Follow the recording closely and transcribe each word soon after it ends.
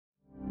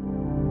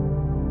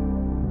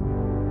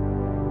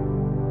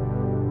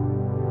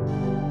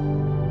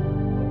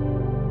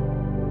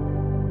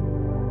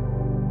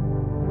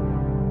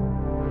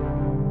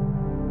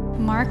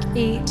Mark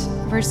 8,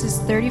 verses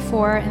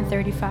 34 and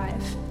 35.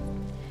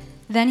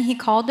 Then he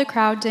called the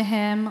crowd to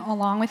him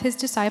along with his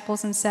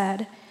disciples and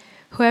said,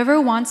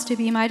 "Whoever wants to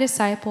be my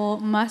disciple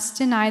must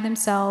deny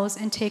themselves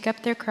and take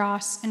up their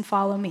cross and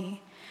follow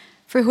me.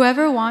 For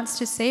whoever wants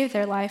to save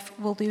their life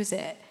will lose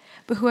it,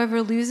 but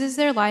whoever loses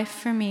their life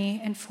for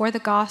me and for the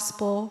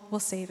gospel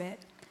will save it."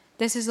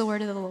 This is the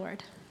word of the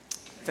Lord.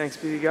 Thanks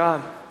be to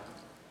God.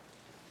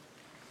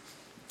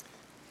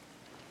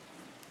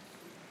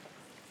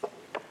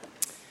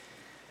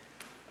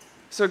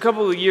 So a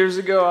couple of years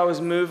ago, I was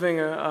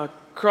moving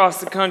across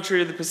the country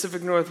to the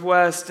Pacific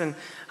Northwest, and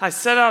I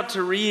set out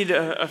to read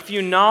a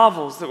few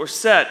novels that were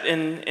set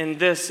in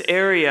this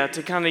area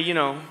to kind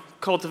of,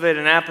 cultivate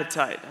an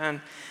appetite.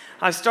 And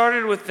I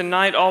started with The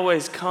Night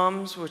Always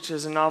Comes, which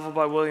is a novel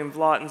by William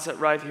Vlotten set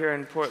right here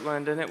in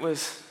Portland, and it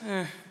was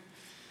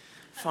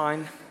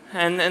fine.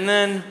 And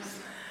then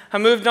I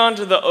moved on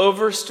to The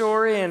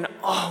Overstory, and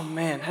oh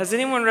man, has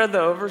anyone read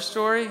The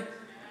Overstory?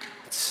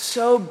 It's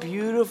so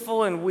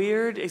beautiful and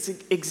weird. It's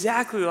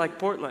exactly like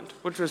Portland,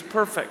 which was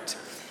perfect.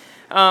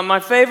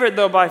 My favorite,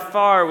 though, by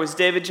far, was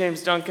David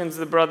James Duncan's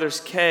The Brothers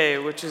K,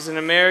 which is an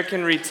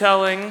American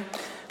retelling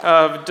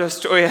of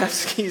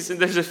Dostoevsky's.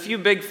 There's a few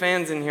big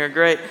fans in here.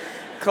 Great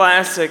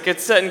classic.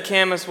 It's set in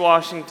Camas,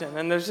 Washington.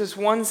 And there's this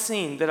one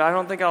scene that I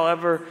don't think I'll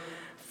ever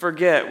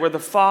forget, where the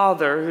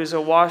father, who's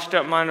a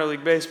washed-up minor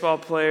league baseball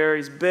player,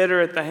 he's bitter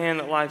at the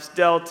hand that life's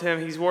dealt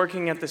him. He's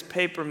working at this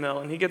paper mill,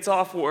 and he gets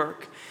off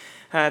work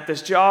at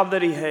this job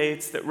that he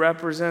hates that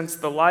represents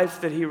the life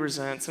that he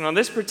resents. And on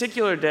this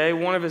particular day,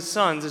 one of his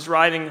sons is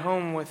riding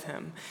home with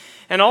him.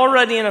 And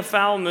already in a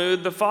foul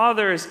mood, the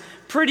father is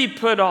pretty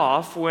put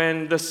off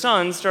when the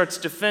son starts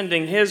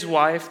defending his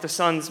wife, the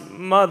son's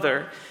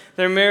mother.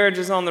 Their marriage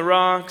is on the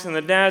rocks, and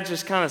the dad's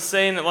just kind of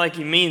saying it like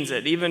he means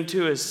it, even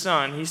to his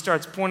son. He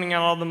starts pointing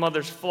out all the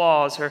mother's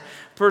flaws, her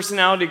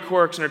personality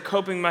quirks, and her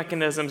coping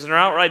mechanisms, and her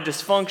outright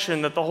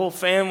dysfunction that the whole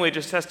family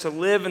just has to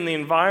live in the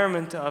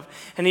environment of.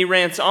 And he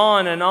rants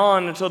on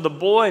until the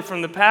boy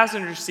from the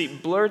passenger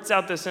seat blurts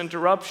out this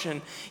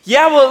interruption.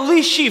 "Yeah, well, at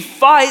least she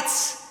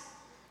fights.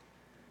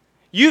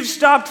 You've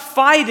stopped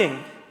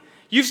fighting.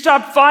 You've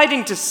stopped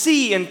fighting to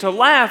see and to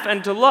laugh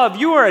and to love.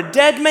 You are a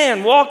dead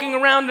man walking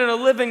around in a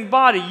living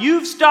body.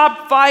 You've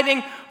stopped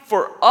fighting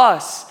for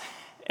us."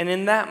 And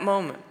in that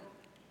moment,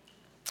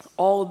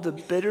 all of the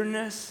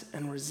bitterness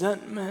and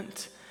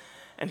resentment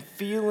and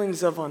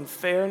feelings of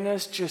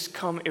unfairness just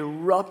come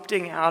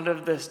erupting out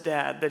of this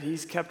dad that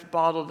he's kept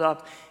bottled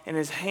up, and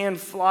his hand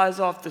flies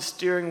off the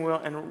steering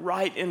wheel and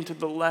right into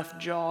the left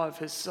jaw of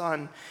his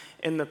son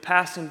in the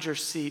passenger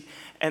seat.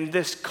 And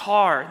this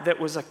car that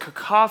was a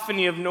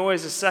cacophony of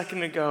noise a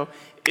second ago,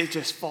 it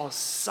just falls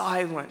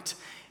silent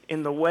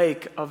in the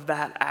wake of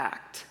that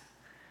act.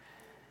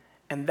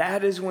 And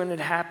that is when it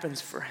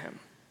happens for him.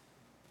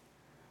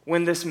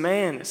 When this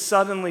man is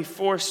suddenly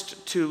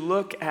forced to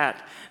look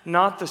at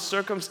not the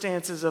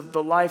circumstances of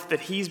the life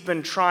that he's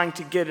been trying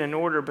to get in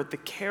order, but the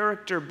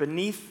character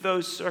beneath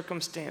those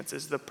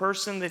circumstances, the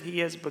person that he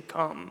has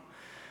become.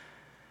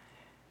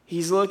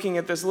 He's looking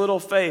at this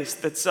little face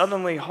that's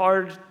suddenly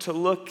hard to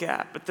look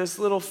at, but this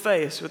little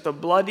face with a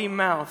bloody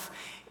mouth,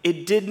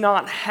 it did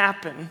not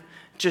happen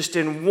just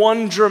in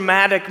one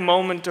dramatic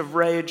moment of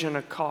rage in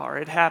a car.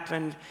 It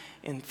happened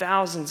in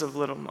thousands of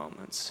little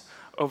moments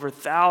over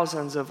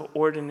thousands of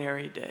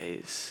ordinary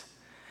days.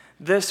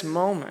 This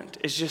moment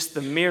is just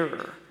the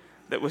mirror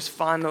that was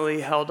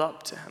finally held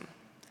up to him.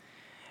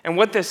 And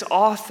what this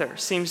author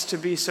seems to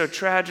be so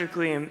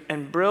tragically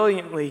and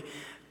brilliantly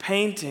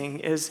painting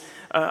is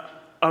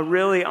a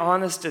really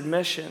honest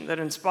admission that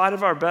in spite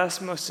of our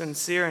best, most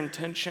sincere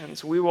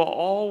intentions, we will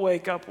all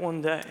wake up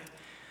one day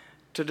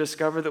to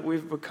discover that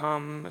we've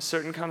become a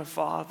certain kind of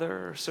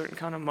father or a certain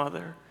kind of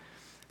mother,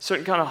 a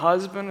certain kind of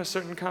husband, a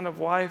certain kind of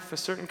wife, a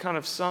certain kind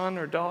of son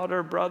or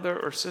daughter, brother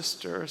or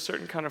sister, a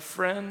certain kind of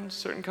friend, a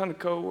certain kind of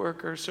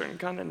coworker, a certain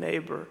kind of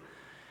neighbor.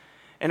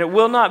 And it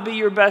will not be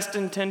your best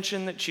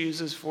intention that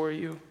chooses for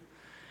you.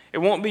 It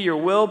won't be your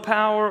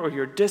willpower or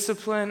your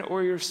discipline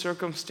or your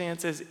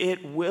circumstances.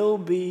 It will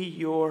be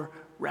your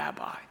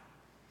rabbi.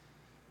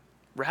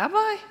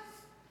 Rabbi?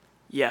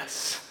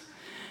 Yes,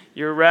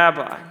 your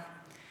rabbi.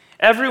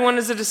 Everyone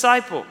is a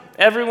disciple.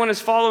 Everyone is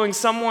following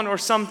someone or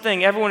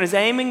something. Everyone is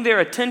aiming their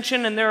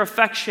attention and their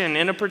affection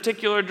in a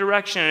particular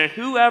direction. And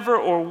whoever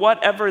or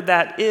whatever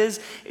that is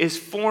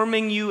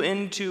forming you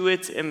into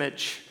its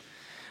image.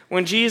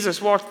 When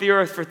Jesus walked the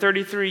earth for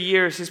 33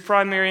 years, his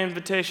primary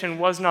invitation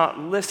was not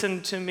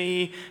listen to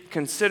me,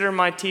 consider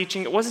my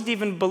teaching. It wasn't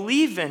even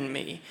believe in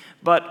me,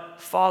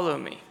 but follow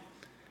me.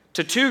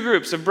 To two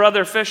groups of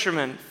brother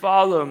fishermen,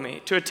 follow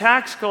me. To a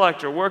tax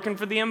collector working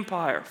for the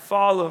empire,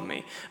 follow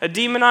me. A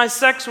demonized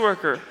sex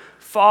worker,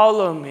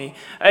 follow me.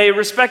 A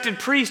respected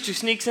priest who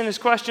sneaks in his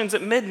questions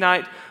at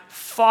midnight,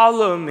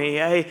 follow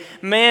me. A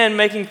man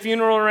making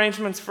funeral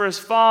arrangements for his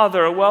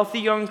father, a wealthy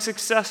young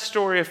success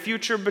story, a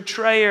future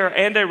betrayer,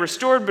 and a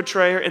restored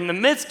betrayer in the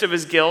midst of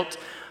his guilt,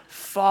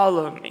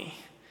 follow me.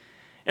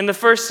 In the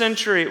first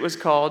century, it was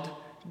called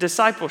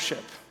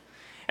discipleship.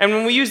 And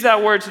when we use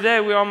that word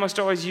today, we almost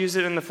always use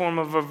it in the form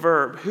of a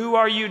verb. Who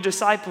are you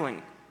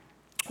discipling?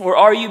 Or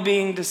are you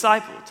being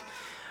discipled?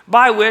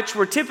 By which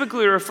we're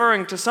typically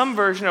referring to some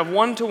version of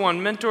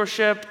one-to-one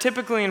mentorship,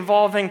 typically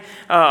involving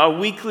a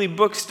weekly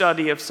book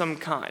study of some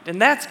kind.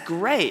 And that's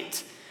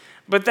great,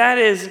 but that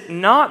is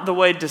not the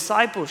way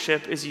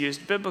discipleship is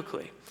used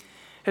biblically.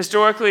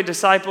 Historically, a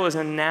disciple is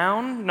a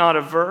noun, not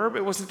a verb.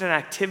 It wasn't an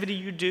activity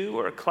you do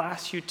or a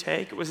class you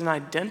take. It was an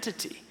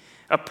identity,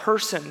 a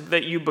person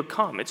that you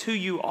become. It's who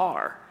you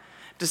are.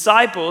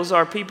 Disciples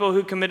are people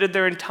who committed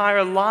their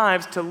entire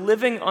lives to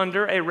living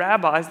under a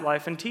rabbi's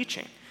life and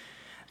teaching.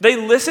 They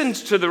listened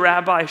to the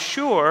rabbi,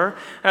 sure.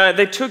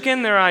 They took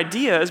in their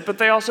ideas, but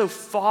they also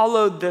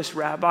followed this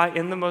rabbi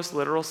in the most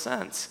literal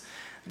sense.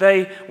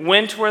 They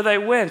went where they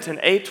went and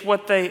ate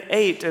what they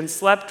ate and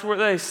slept where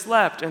they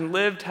slept and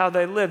lived how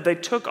they lived. They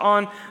took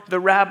on the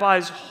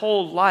rabbi's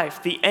whole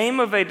life. The aim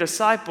of a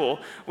disciple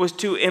was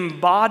to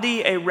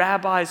embody a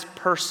rabbi's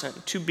person,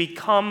 to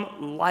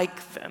become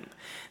like them.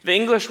 The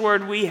English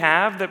word we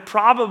have that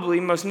probably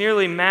most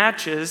nearly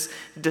matches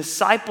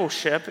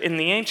discipleship in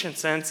the ancient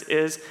sense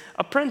is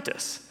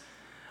apprentice.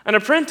 An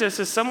apprentice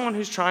is someone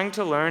who's trying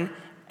to learn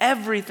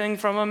everything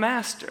from a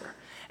master.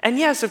 And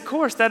yes, of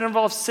course, that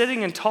involves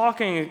sitting and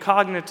talking and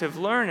cognitive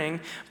learning,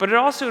 but it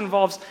also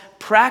involves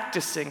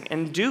practicing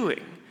and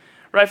doing.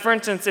 Right? For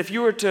instance, if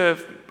you were to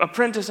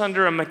apprentice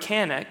under a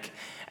mechanic,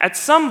 at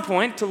some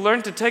point to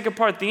learn to take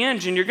apart the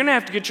engine, you're going to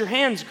have to get your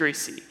hands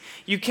greasy.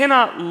 You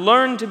cannot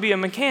learn to be a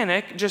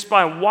mechanic just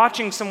by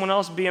watching someone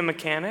else be a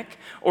mechanic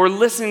or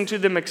listening to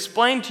them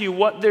explain to you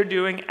what they're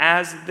doing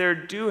as they're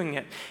doing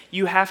it.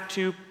 You have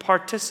to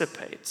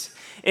participate.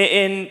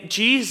 And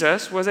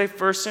Jesus was a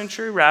first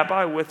century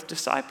rabbi with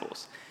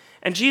disciples.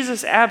 And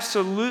Jesus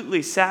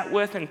absolutely sat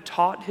with and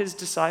taught his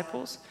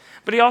disciples,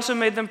 but he also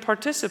made them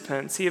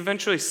participants. He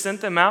eventually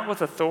sent them out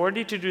with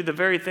authority to do the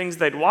very things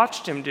they'd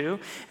watched him do,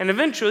 and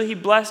eventually he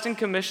blessed and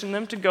commissioned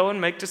them to go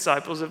and make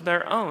disciples of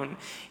their own.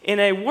 In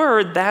a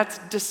word, that's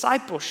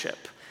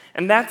discipleship.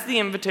 And that's the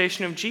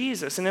invitation of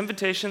Jesus, an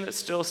invitation that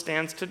still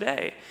stands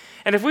today.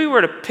 And if we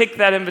were to pick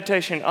that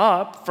invitation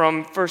up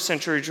from first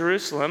century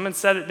Jerusalem and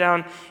set it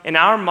down in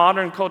our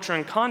modern culture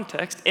and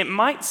context, it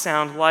might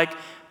sound like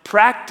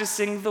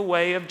practicing the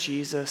way of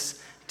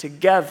Jesus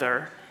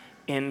together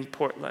in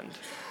Portland.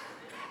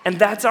 And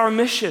that's our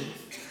mission.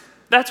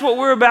 That's what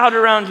we're about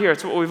around here.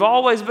 It's what we've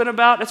always been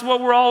about. It's what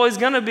we're always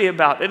going to be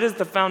about. It is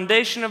the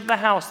foundation of the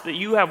house that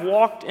you have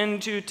walked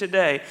into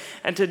today.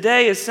 And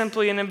today is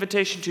simply an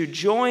invitation to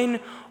join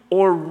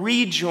or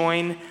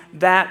rejoin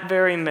that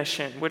very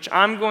mission, which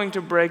I'm going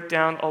to break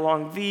down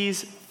along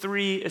these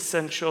three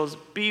essentials: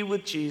 be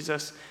with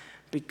Jesus,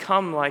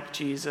 become like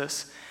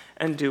Jesus,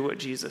 and do what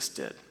Jesus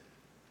did.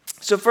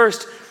 So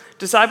first,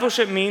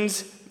 discipleship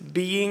means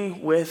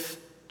being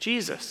with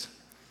Jesus.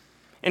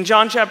 In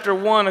John chapter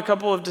 1, a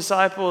couple of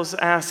disciples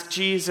ask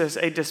Jesus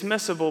a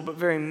dismissible but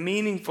very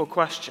meaningful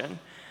question.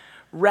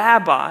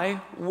 Rabbi,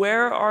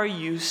 where are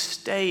you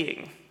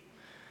staying?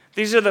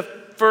 These are the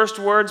first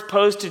words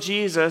posed to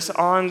Jesus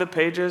on the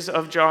pages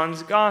of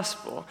John's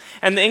gospel.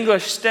 And the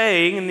English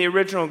staying in the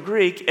original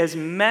Greek is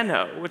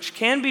meno, which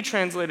can be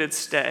translated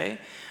stay,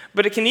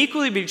 but it can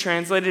equally be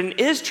translated and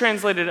is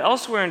translated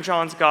elsewhere in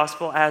John's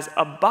gospel as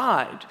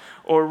abide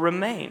or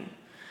remain.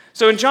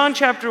 So in John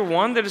chapter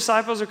 1, the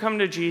disciples are coming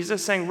to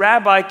Jesus saying,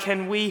 Rabbi,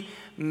 can we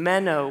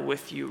meno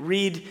with you?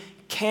 Read,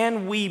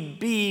 can we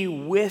be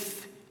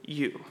with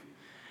you?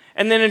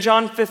 And then in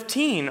John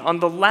 15, on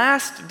the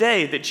last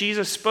day that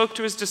Jesus spoke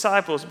to his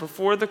disciples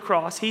before the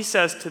cross, he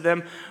says to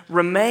them,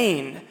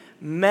 remain,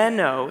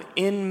 meno,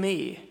 in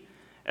me,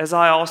 as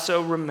I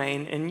also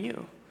remain in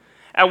you.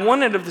 At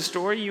one end of the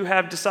story, you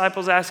have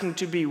disciples asking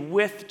to be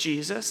with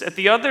Jesus. At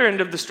the other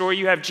end of the story,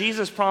 you have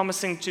Jesus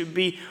promising to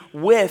be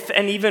with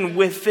and even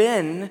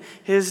within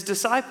his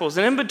disciples.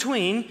 And in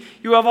between,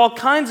 you have all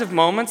kinds of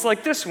moments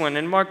like this one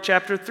in Mark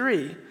chapter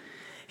 3.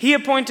 He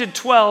appointed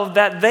 12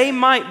 that they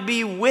might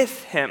be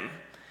with him,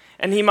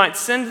 and he might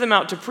send them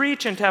out to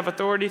preach and to have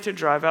authority to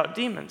drive out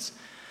demons.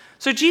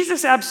 So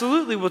Jesus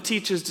absolutely will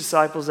teach his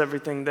disciples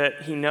everything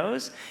that he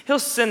knows. He'll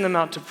send them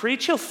out to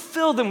preach. He'll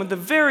fill them with the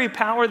very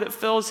power that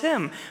fills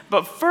him.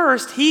 But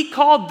first, he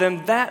called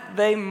them that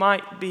they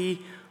might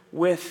be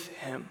with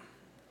him.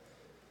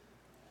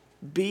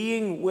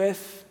 Being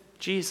with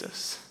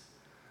Jesus.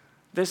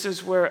 This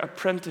is where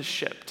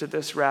apprenticeship to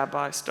this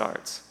rabbi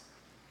starts.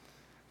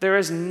 There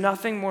is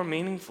nothing more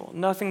meaningful,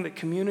 nothing that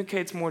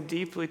communicates more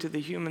deeply to the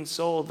human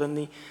soul than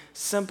the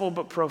simple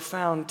but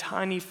profound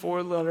tiny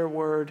four-letter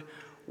word,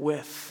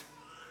 with.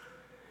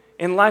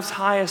 In life's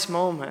highest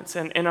moments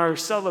and in our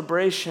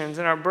celebrations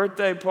and our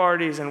birthday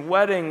parties and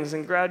weddings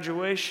and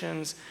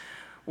graduations,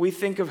 we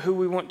think of who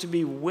we want to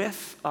be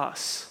with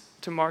us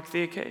to mark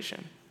the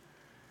occasion.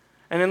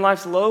 And in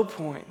life's low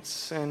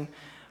points and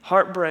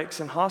heartbreaks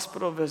and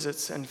hospital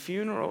visits and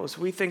funerals,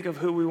 we think of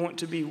who we want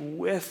to be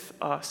with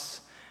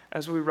us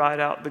as we ride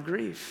out the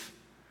grief.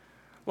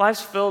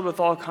 Life's filled with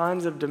all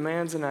kinds of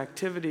demands and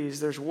activities.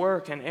 There's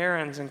work and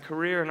errands and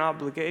career and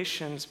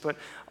obligations. But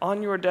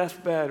on your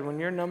deathbed, when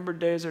your numbered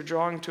days are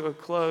drawing to a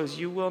close,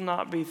 you will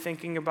not be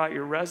thinking about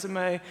your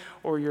resume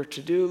or your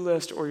to-do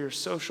list or your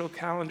social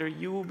calendar.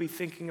 You will be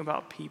thinking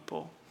about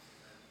people,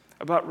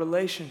 about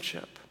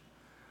relationship,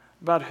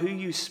 about who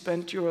you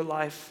spent your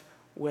life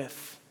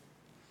with.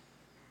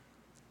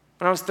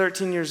 When I was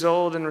 13 years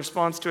old, in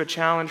response to a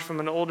challenge from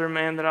an older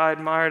man that I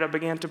admired, I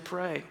began to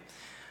pray.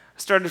 I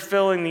started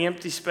filling the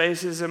empty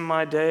spaces in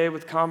my day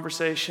with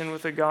conversation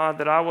with a God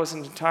that I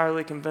wasn't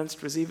entirely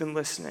convinced was even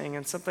listening,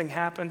 and something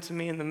happened to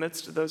me in the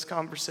midst of those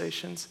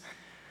conversations.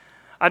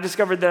 I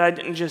discovered that I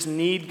didn't just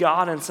need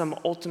God in some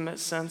ultimate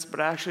sense,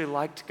 but I actually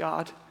liked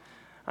God.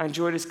 I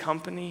enjoyed his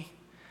company.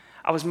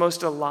 I was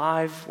most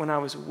alive when I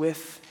was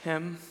with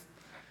him.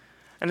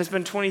 And it's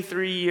been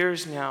 23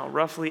 years now,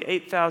 roughly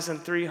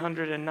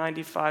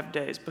 8,395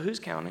 days, but who's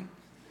counting?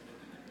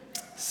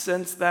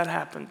 Since that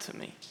happened to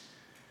me.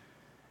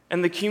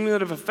 And the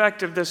cumulative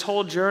effect of this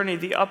whole journey,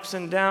 the ups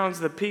and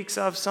downs, the peaks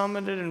I've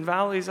summited and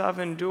valleys I've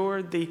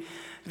endured, the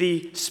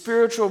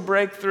spiritual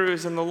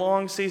breakthroughs and the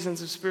long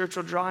seasons of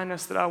spiritual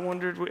dryness that I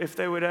wondered if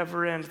they would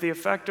ever end, the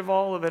effect of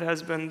all of it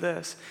has been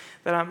this,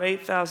 that I'm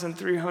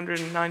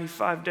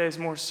 8,395 days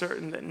more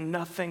certain that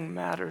nothing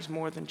matters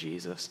more than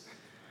Jesus.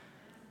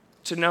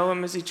 To know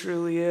him as he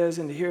truly is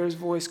and to hear his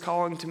voice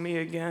calling to me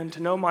again,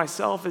 to know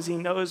myself as he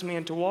knows me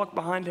and to walk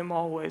behind him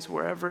always,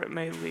 wherever it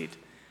may lead.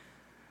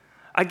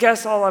 I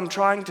guess all I'm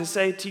trying to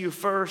say to you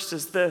first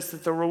is this,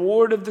 that the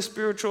reward of the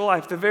spiritual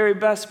life, the very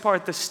best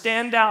part, the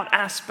standout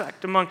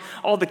aspect among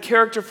all the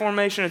character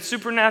formation and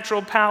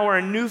supernatural power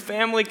and new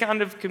family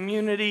kind of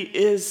community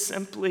is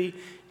simply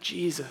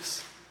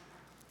Jesus.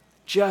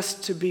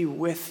 Just to be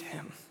with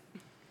him.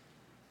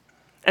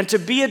 And to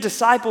be a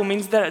disciple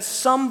means that at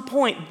some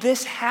point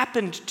this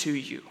happened to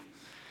you.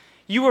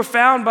 You were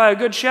found by a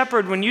good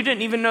shepherd when you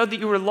didn't even know that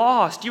you were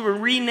lost. You were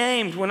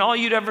renamed when all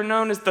you'd ever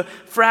known is the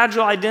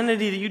fragile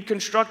identity that you'd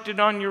constructed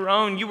on your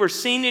own. You were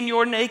seen in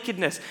your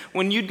nakedness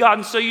when you'd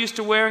gotten so used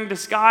to wearing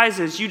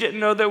disguises you didn't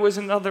know there was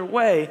another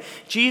way.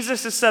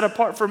 Jesus is set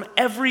apart from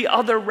every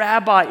other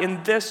rabbi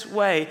in this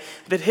way,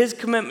 that his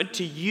commitment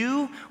to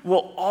you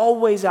will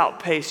always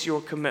outpace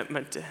your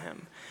commitment to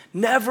him.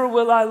 Never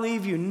will I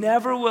leave you,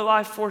 never will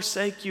I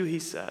forsake you, he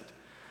said.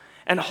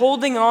 And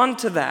holding on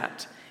to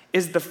that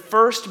is the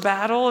first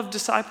battle of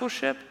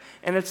discipleship,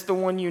 and it's the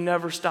one you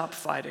never stop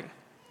fighting.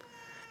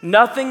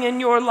 Nothing in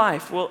your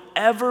life will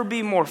ever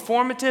be more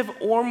formative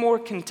or more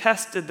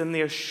contested than the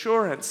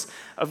assurance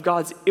of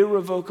God's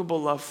irrevocable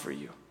love for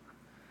you.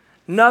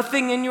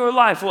 Nothing in your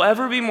life will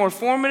ever be more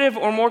formative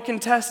or more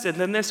contested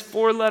than this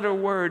four-letter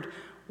word,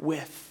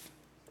 with,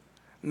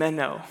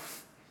 meno.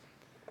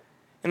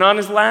 And on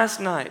his last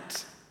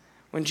night,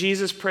 when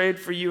Jesus prayed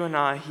for you and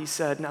I, he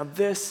said, now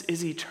this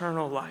is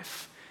eternal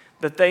life,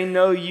 that they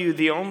know you,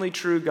 the only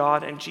true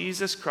God, and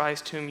Jesus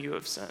Christ whom you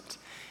have sent.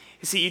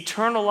 You see,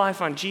 eternal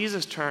life on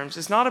Jesus' terms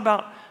is not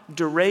about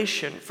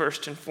duration,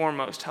 first and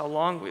foremost, how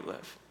long we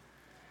live.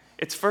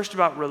 It's first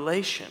about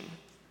relation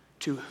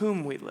to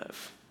whom we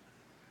live.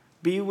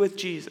 Be with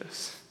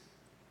Jesus.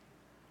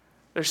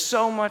 There's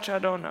so much I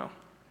don't know,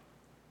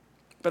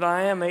 but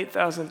I am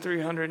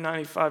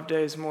 8,395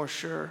 days more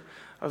sure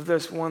of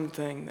this one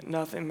thing, that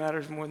nothing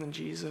matters more than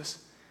Jesus.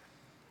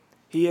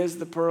 He is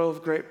the pearl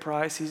of great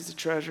price. He's the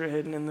treasure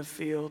hidden in the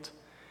field.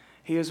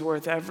 He is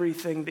worth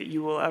everything that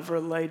you will ever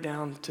lay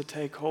down to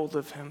take hold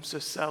of him. So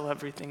sell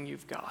everything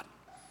you've got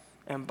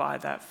and buy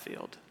that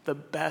field. The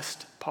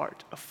best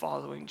part of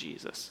following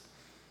Jesus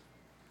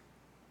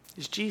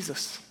is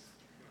Jesus.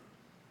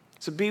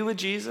 So be with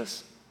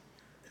Jesus,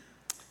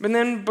 but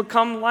then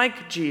become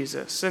like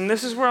Jesus. And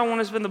this is where I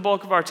want to spend the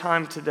bulk of our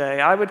time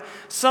today. I would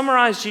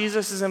summarize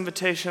Jesus'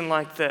 invitation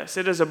like this.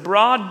 It is a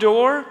broad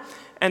door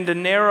and a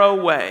narrow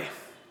way.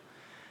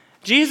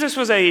 Jesus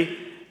was a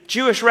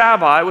Jewish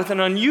rabbi with an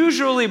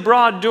unusually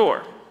broad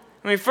door.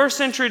 I mean, first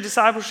century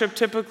discipleship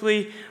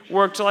typically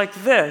worked like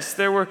this.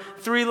 There were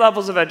 3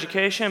 levels of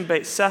education,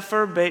 Beit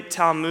Sefer, Beit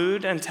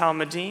Talmud, and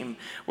Talmudim,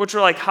 which were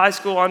like high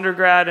school,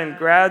 undergrad, and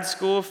grad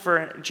school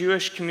for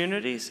Jewish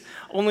communities.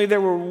 Only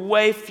there were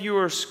way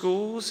fewer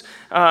schools,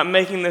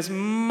 making this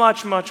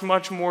much, much,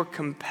 much more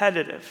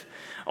competitive.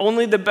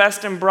 Only the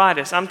best and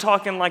brightest. I'm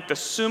talking like the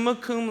summa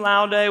cum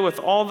laude with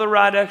all the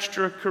right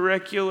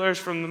extracurriculars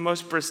from the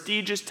most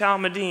prestigious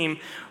Talmudim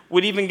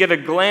would even get a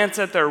glance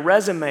at their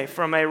resume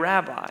from a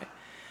rabbi.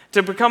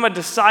 To become a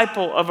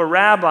disciple of a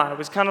rabbi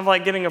was kind of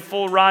like getting a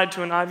full ride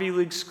to an Ivy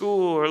League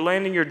school or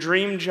landing your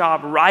dream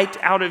job right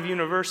out of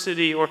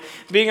university or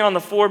being on the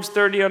Forbes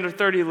 30 under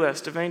 30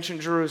 list of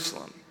ancient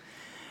Jerusalem.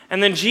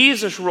 And then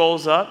Jesus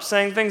rolls up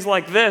saying things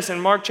like this in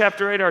Mark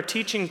chapter 8, our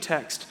teaching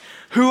text.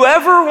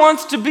 Whoever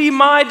wants to be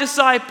my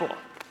disciple.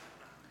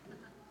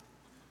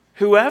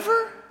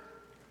 Whoever?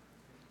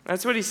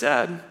 That's what he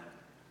said.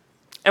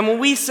 And when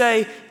we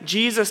say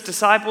Jesus'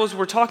 disciples,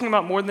 we're talking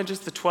about more than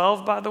just the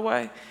 12, by the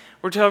way.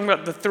 We're talking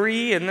about the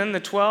 3 and then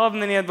the 12,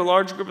 and then you have the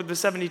large group of the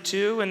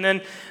 72. And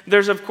then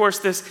there's, of course,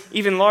 this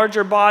even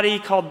larger body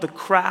called the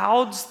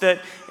crowds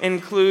that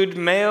include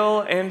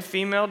male and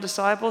female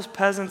disciples,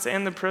 peasants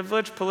and the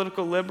privileged,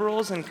 political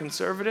liberals and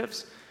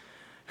conservatives.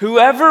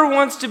 Whoever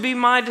wants to be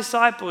my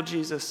disciple,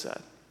 Jesus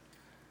said.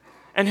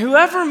 And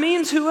whoever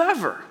means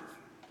whoever.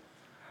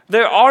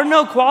 There are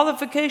no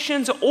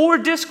qualifications or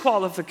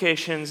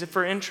disqualifications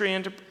for entry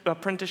into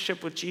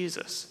apprenticeship with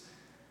Jesus.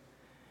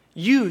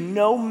 You,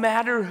 no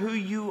matter who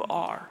you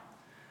are,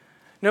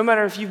 no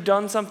matter if you've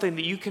done something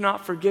that you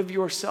cannot forgive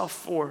yourself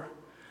for,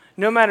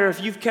 no matter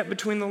if you've kept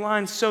between the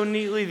lines so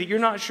neatly that you're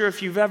not sure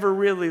if you've ever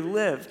really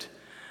lived,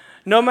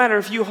 no matter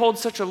if you hold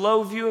such a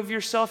low view of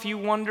yourself, you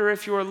wonder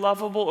if you're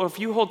lovable, or if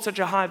you hold such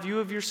a high view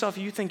of yourself,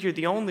 you think you're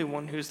the only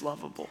one who's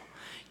lovable.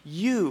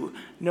 You,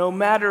 no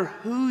matter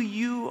who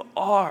you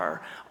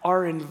are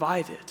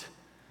invited.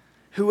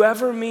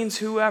 Whoever means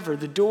whoever.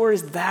 The door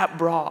is that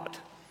broad.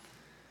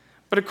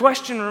 But a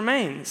question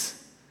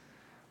remains.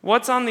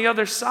 What's on the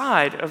other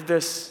side of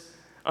this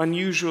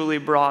unusually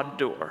broad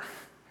door?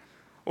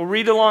 Well,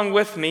 read along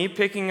with me,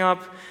 picking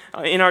up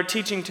in our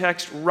teaching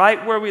text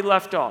right where we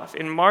left off,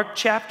 in Mark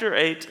chapter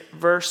 8,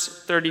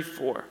 verse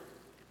 34.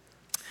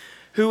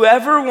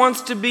 Whoever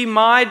wants to be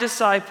my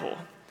disciple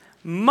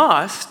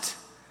must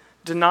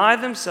deny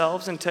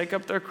themselves and take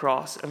up their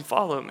cross and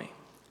follow me.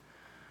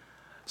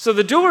 So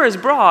the door is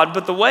broad,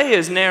 but the way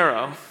is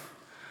narrow.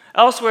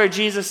 Elsewhere,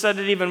 Jesus said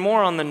it even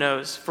more on the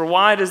nose. For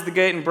wide is the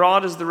gate and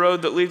broad is the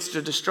road that leads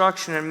to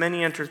destruction, and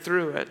many enter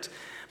through it.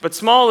 But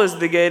small is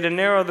the gate and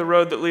narrow the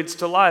road that leads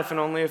to life, and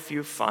only a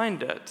few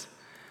find it.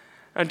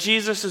 Now,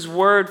 Jesus'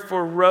 word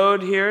for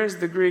road here is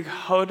the Greek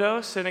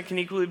hodos, and it can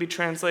equally be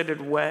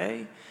translated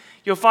way.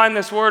 You'll find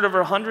this word over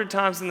 100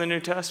 times in the New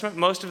Testament.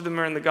 Most of them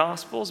are in the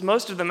Gospels.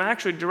 Most of them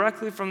actually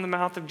directly from the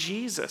mouth of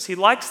Jesus. He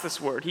likes this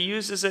word. He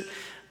uses it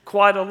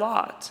quite a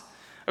lot.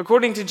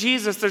 According to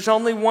Jesus, there's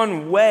only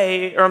one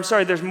way,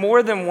 there's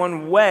more than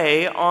one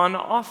way on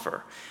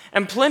offer.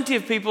 And plenty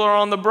of people are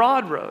on the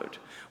broad road,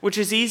 which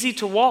is easy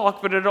to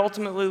walk, but it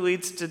ultimately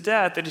leads to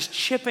death. It is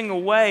chipping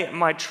away at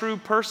my true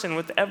person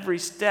with every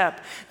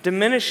step,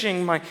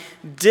 diminishing my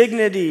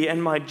dignity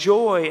and my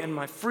joy and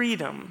my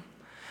freedom.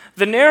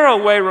 The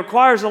narrow way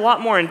requires a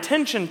lot more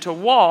intention to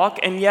walk,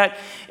 and yet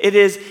it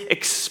is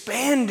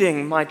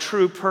expanding my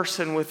true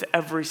person with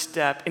every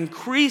step,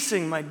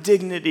 increasing my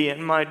dignity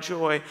and my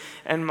joy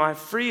and my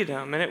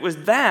freedom. And it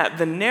was that,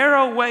 the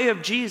narrow way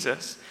of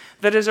Jesus,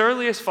 that his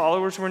earliest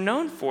followers were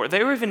known for.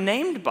 They were even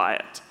named by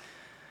it.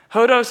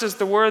 Hodos is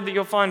the word that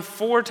you'll find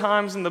 4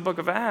 times in the book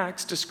of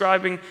Acts,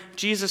 describing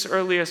Jesus'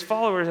 earliest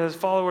followers as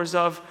followers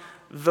of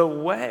the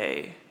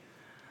way.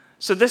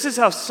 So this is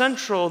how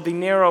central the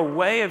narrow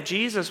way of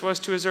Jesus was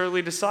to his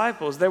early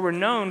disciples. They were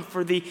known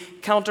for the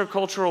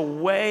countercultural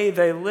way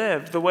they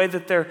lived, the way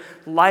that their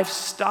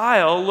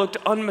lifestyle looked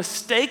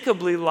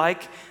unmistakably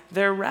like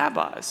their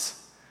rabbis.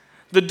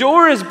 The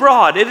door is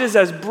broad. It is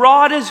as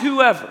broad as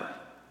whoever.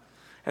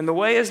 And the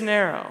way is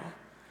narrow,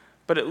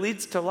 but it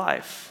leads to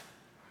life.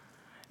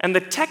 And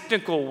the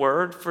technical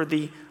word for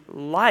the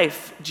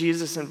life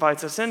Jesus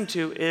invites us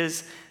into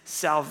is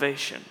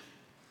salvation.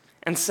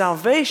 And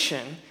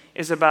salvation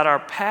is about our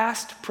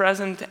past,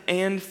 present,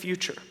 and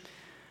future.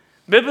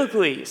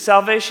 Biblically,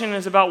 salvation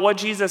is about what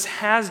Jesus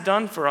has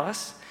done for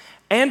us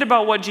and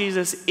about what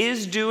Jesus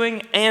is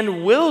doing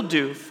and will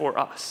do for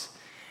us.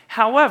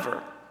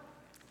 However,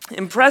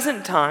 in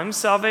present times,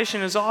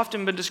 salvation has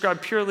often been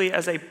described purely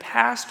as a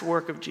past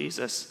work of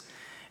Jesus,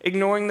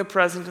 ignoring the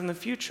present and the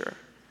future.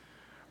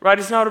 Right?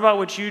 It's not about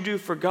what you do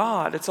for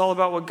God. It's all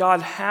about what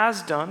God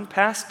has done,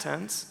 past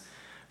tense,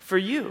 for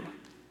you.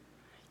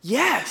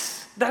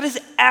 Yes, that is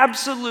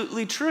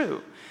absolutely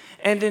true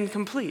and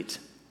incomplete.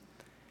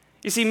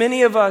 You see,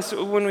 many of us,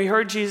 when we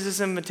heard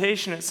Jesus'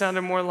 invitation, it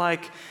sounded more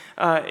like,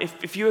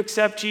 if you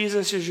accept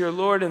Jesus as your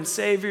Lord and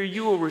Savior,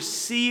 you will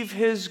receive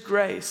his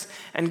grace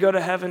and go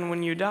to heaven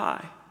when you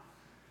die.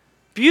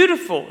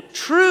 Beautiful,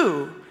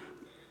 true,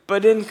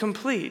 but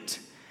incomplete.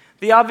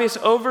 The obvious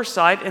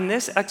oversight in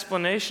this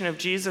explanation of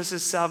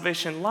Jesus'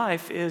 salvation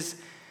life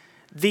is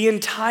the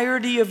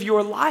entirety of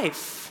your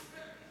life,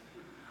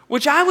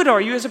 which I would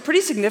argue is a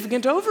pretty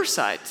significant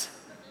oversight.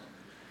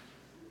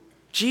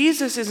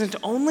 Jesus isn't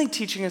only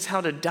teaching us how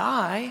to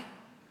die,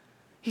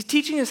 he's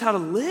teaching us how to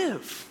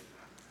live.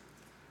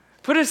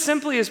 Put as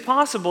simply as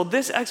possible,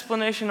 this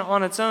explanation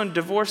on its own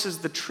divorces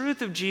the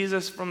truth of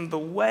Jesus from the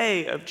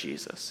way of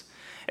Jesus.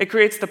 It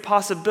creates the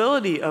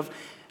possibility of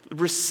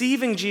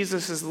receiving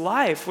Jesus'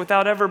 life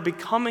without ever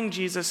becoming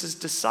Jesus'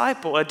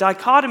 disciple, a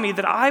dichotomy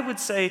that I would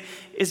say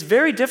is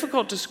very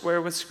difficult to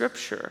square with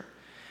Scripture.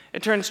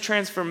 It turns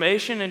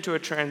transformation into a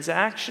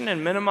transaction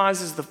and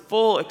minimizes the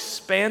full,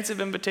 expansive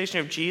invitation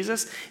of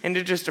Jesus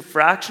into just a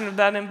fraction of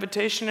that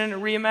invitation, and it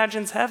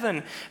reimagines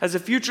heaven as a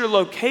future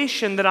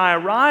location that I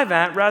arrive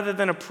at rather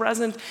than a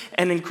present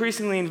and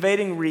increasingly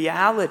invading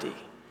reality.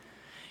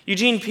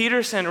 Eugene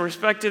Peterson, a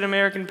respected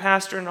American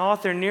pastor and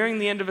author, nearing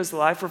the end of his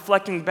life,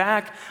 reflecting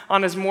back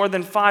on his more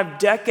than 5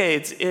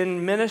 decades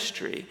in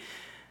ministry,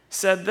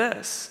 said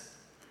this: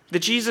 The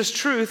Jesus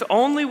truth,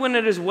 only when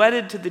it is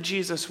wedded to the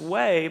Jesus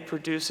way,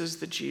 produces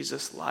the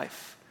Jesus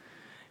life.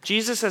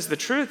 Jesus as the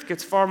truth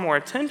gets far more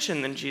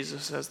attention than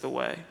Jesus as the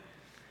way.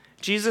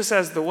 Jesus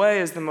as the way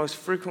is the most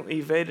frequently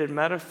evaded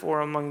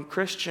metaphor among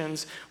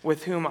Christians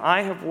with whom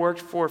I have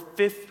worked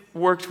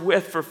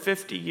with for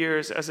 50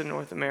 years as a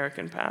North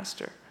American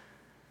pastor.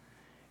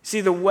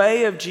 See, the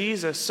way of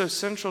Jesus, so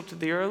central to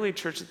the early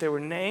church that they were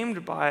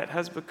named by it,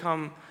 has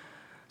become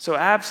so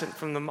absent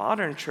from the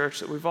modern church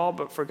that we've all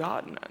but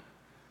forgotten it.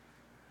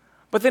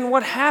 But then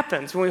what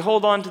happens when we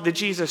hold on to the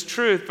Jesus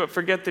truth but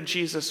forget the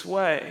Jesus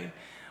way?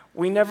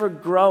 We never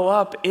grow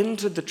up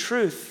into the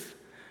truth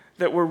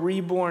that we're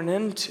reborn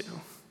into.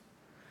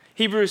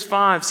 Hebrews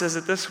 5 says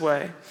it this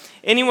way: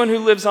 anyone who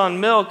lives on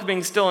milk,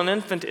 being still an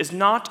infant, is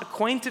not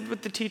acquainted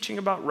with the teaching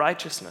about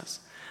righteousness.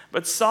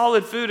 But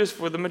solid food is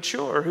for the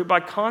mature, who by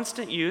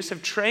constant use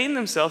have trained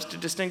themselves to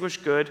distinguish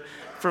good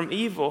from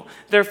evil.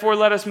 Therefore,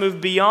 let us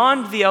move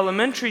beyond the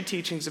elementary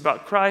teachings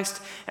about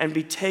Christ and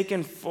be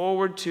taken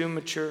forward to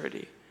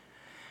maturity.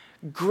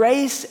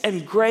 Grace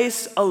and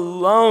grace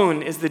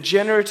alone is the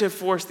generative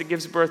force that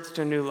gives birth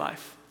to new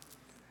life.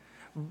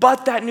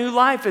 But that new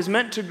life is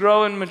meant to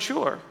grow and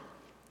mature.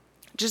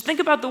 Just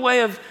think about the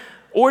way of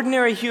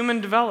ordinary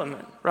human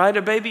development, right?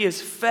 A baby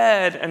is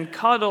fed and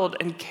cuddled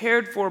and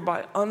cared for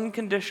by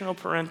unconditional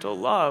parental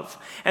love.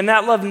 And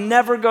that love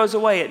never goes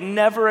away. It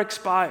never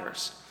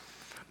expires.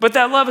 But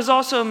that love is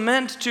also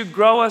meant to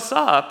grow us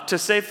up, to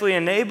safely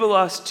enable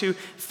us to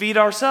feed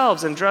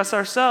ourselves and dress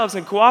ourselves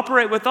and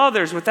cooperate with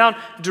others without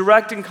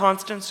direct and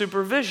constant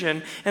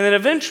supervision. And then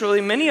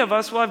eventually, many of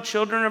us will have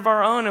children of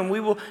our own, and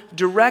we will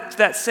direct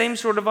that same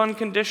sort of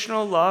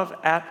unconditional love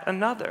at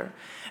another.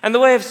 And the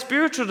way of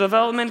spiritual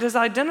development is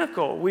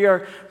identical. We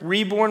are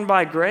reborn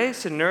by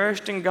grace and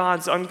nourished in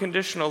God's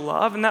unconditional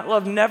love, and that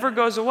love never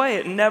goes away.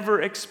 It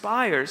never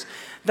expires.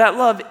 That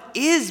love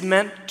is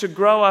meant to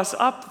grow us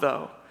up,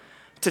 though,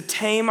 to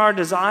tame our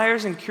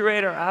desires and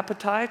curate our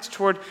appetites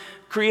toward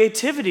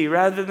creativity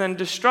rather than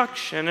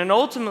destruction. And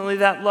ultimately,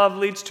 that love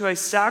leads to a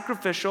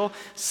sacrificial,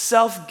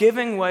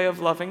 self-giving way of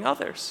loving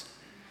others.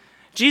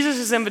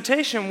 Jesus'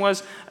 invitation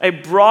was a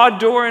broad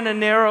door and a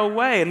narrow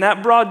way, and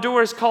that broad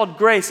door is called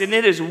grace, and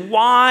it is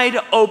wide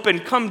open.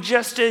 Come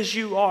just as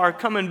you are.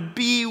 Come and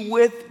be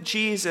with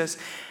Jesus.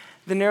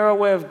 The narrow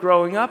way of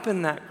growing up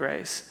in that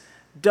grace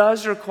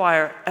does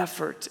require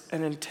effort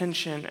and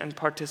intention and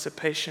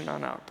participation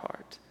on our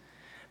part.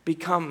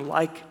 Become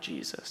like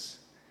Jesus.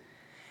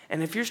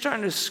 And if you're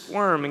starting to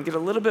squirm and get a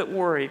little bit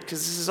worried because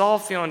this is all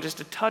feeling just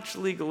a touch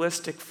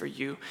legalistic for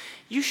you,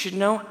 you should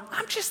know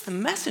I'm just the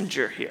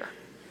messenger here.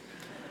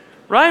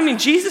 Right? I mean,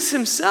 Jesus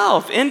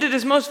himself ended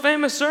his most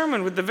famous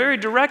sermon with the very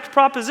direct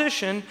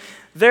proposition,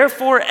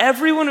 therefore,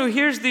 everyone who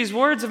hears these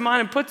words of mine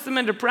and puts them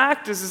into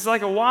practice is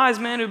like a wise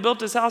man who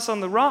built his house on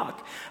the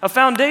rock, a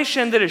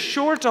foundation that is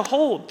sure to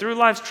hold through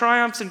life's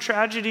triumphs and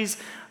tragedies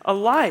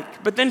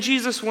alike. But then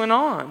Jesus went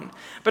on.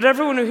 But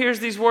everyone who hears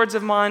these words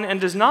of mine and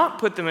does not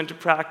put them into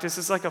practice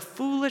is like a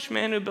foolish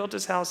man who built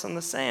his house on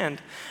the sand,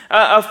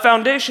 a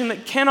foundation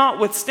that cannot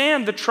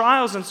withstand the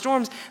trials and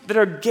storms that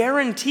are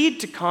guaranteed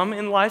to come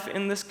in life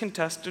in this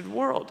contested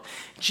world.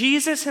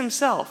 Jesus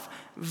himself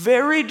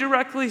very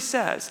directly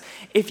says,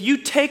 if you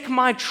take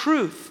my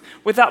truth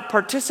without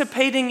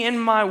participating in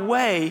my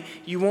way,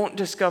 you won't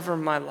discover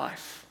my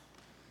life.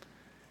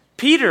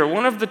 Peter,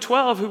 one of the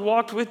 12 who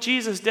walked with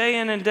Jesus day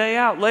in and day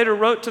out, later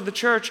wrote to the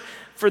church,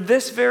 for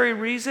this very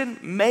reason,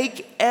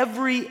 make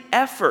every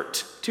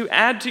effort to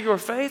add to your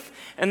faith,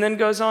 and then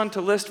goes on to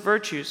list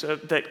virtues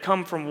that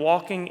come from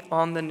walking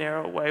on the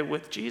narrow way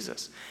with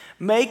Jesus.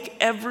 Make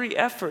every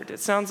effort. It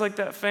sounds like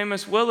that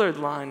famous Willard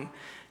line,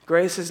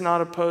 grace is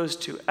not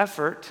opposed to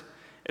effort,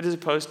 it is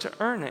opposed to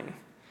earning.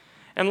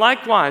 And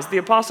likewise, the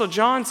Apostle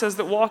John says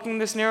that walking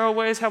this narrow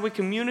way is how we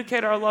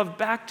communicate our love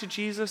back to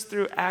Jesus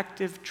through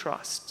active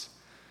trust.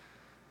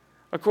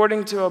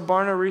 According to a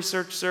Barna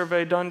Research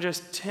survey done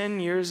just 10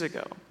 years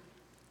ago,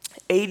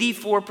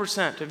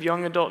 84% of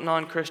young adult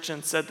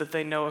non-Christians said that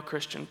they know a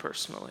Christian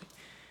personally.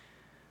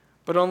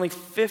 But only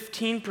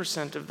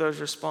 15% of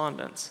those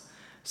respondents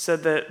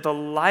said that the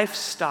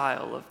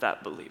lifestyle of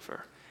that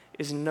believer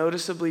is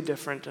noticeably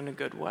different in a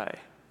good way.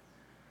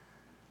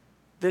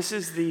 This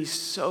is the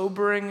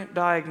sobering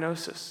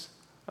diagnosis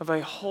of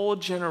a whole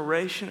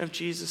generation of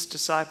Jesus'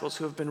 disciples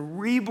who have been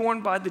reborn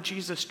by the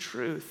Jesus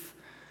truth,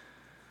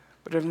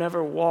 but have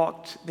never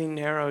walked the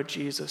narrow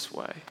Jesus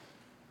way.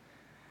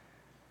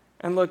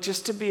 And look,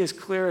 just to be as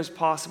clear as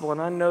possible,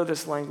 and I know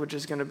this language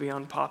is going to be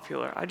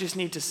unpopular, I just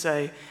need to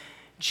say,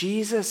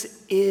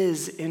 Jesus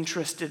is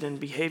interested in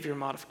behavior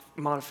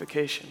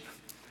modification.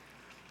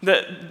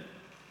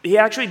 He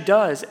actually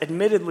does,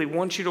 admittedly,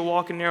 want you to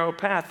walk a narrow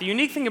path. The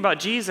unique thing about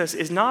Jesus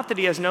is not that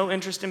he has no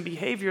interest in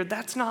behavior.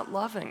 That's not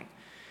loving.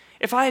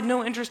 If I had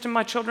no interest in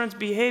my children's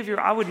behavior,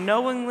 I would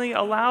knowingly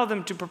allow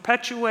them to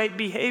perpetuate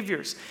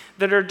behaviors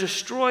that are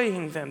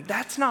destroying them.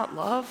 That's not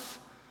love.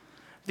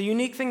 The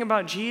unique thing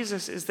about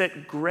Jesus is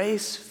that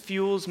grace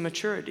fuels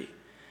maturity.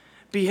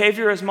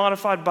 Behavior is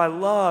modified by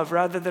love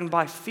rather than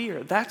by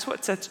fear. That's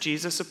what sets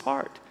Jesus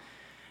apart.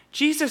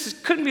 Jesus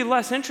couldn't be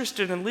less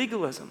interested in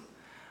legalism,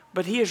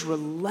 but he is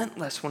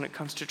relentless when it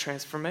comes to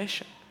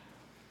transformation.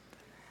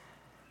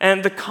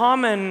 And the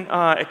common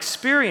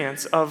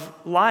experience of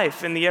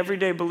life in the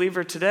everyday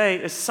believer today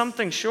is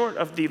something short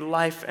of the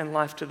life and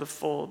life to the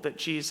full that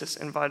Jesus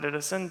invited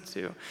us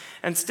into.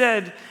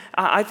 Instead,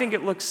 I think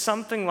it looks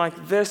something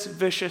like this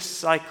vicious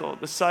cycle,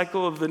 the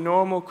cycle of the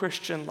normal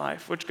Christian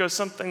life, which goes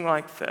something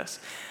like this.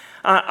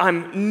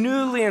 I'm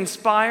newly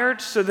inspired,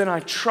 so then I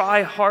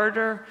try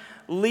harder,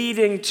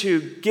 leading to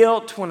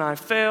guilt when I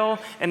fail,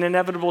 an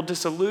inevitable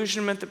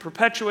disillusionment that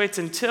perpetuates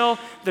until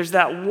there's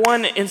that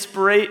one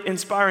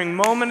inspiring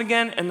moment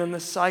again, and then the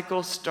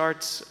cycle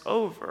starts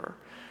over,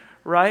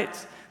 right?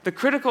 The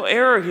critical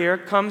error here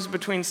comes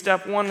between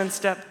step 1 and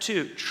step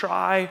 2.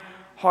 Try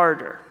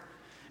harder.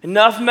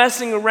 Enough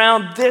messing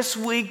around, this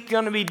week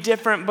gonna be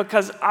different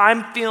because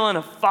I'm feeling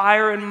a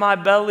fire in my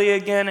belly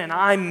again, and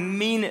I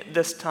mean it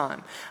this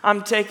time.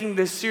 I'm taking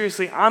this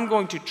seriously. I'm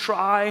going to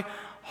try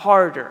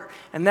harder.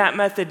 And that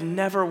method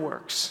never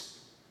works.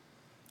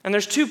 And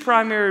there's 2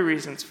 primary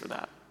reasons for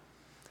that.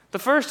 The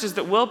first is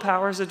that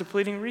willpower is a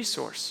depleting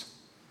resource.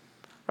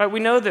 Right? We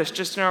know this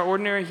just in our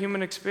ordinary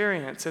human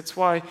experience. It's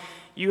why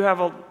you have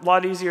a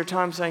lot easier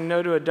time saying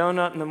no to a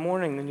donut in the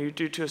morning than you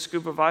do to a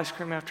scoop of ice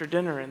cream after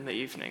dinner in the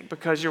evening,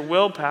 because your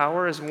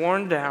willpower is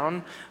worn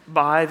down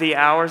by the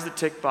hours that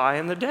tick by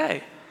in the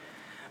day.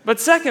 But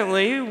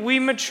secondly, we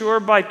mature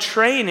by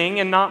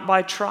training and not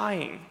by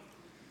trying.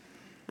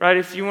 Right?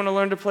 If you want to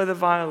learn to play the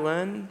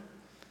violin,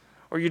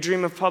 or you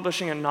dream of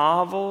publishing a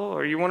novel,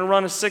 or you want to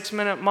run a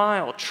 6-minute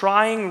mile,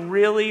 trying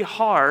really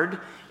hard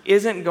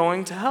isn't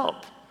going to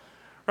help.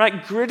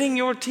 Right? Gritting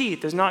your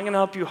teeth is not going to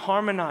help you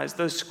harmonize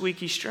those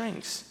squeaky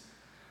strings.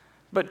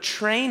 But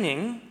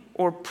training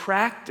or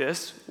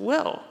practice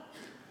will.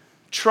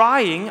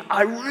 Trying,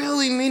 I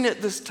really mean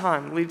it this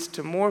time, leads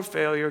to more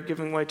failure,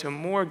 giving way to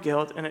more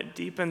guilt, and it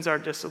deepens our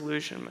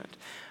disillusionment.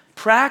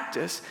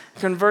 Practice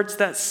converts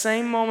that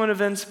same moment of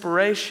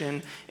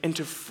inspiration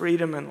into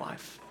freedom in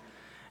life.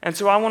 And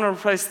so I want to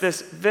replace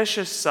this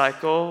vicious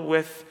cycle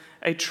with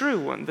a true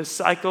one, the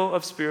cycle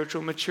of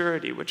spiritual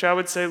maturity, which I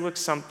would say looks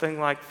something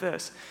like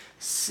this.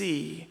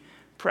 See,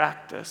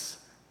 practice,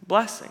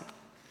 blessing.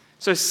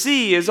 So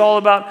see is all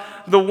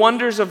about the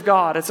wonders of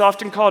God. It's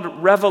often called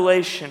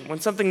revelation, when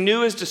something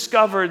new is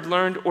discovered,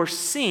 learned, or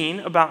seen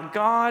about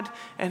God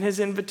and his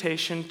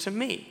invitation to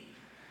me.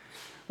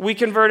 We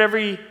convert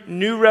every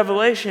new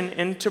revelation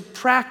into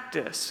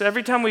practice. So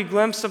every time we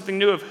glimpse something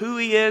new of who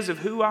he is, of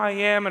who I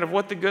am, and of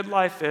what the good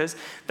life is,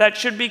 that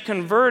should be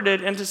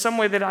converted into some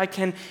way that I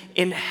can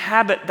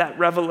inhabit that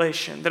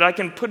revelation, that I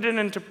can put it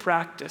into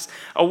practice,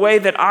 a way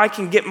that I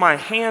can get my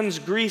hands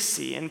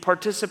greasy in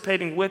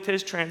participating with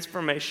his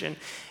transformation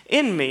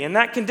in me. And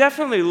that can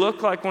definitely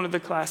look like one of the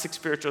classic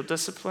spiritual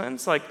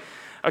disciplines, like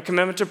a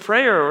commitment to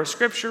prayer or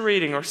scripture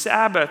reading or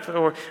Sabbath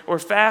or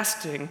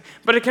fasting.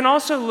 But it can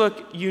also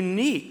look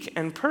unique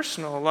and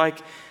personal, like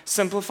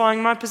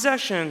simplifying my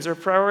possessions or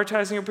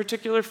prioritizing a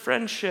particular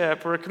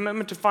friendship or a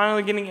commitment to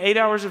finally getting 8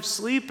 hours of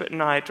sleep at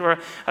night or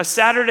a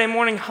Saturday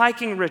morning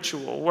hiking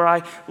ritual where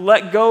I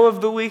let go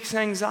of the week's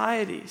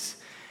anxieties.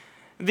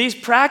 These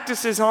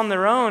practices on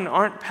their own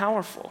aren't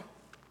powerful.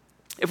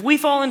 If we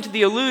fall into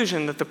the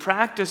illusion that the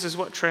practice is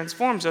what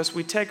transforms us,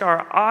 we take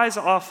our eyes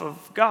off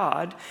of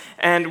God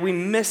and we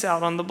miss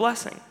out on the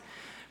blessing.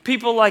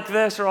 People like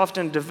this are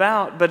often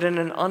devout, but in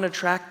an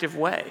unattractive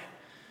way.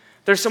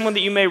 They're someone that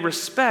you may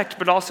respect,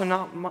 but also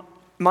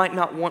might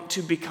not want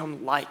to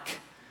become like.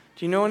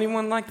 Do you know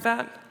anyone like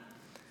that?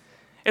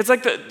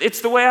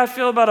 It's the way I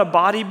feel about a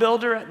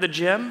bodybuilder at the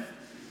gym.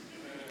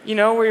 You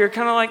know, where you're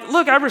kind of like,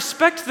 look, I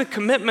respect the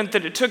commitment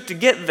that it took to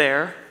get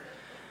there,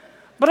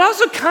 but I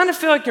also kind of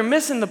feel like you're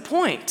missing the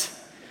point.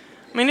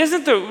 I mean,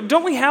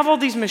 don't we have all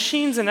these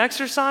machines and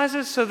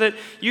exercises so that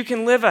you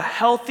can live a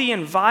healthy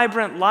and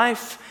vibrant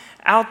life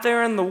out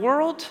there in the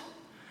world?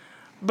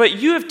 But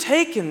you have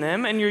taken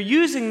them and you're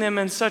using them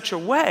in such a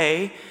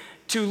way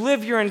to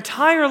live your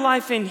entire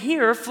life in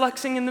here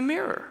flexing in the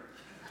mirror,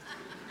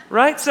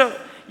 right? So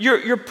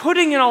you're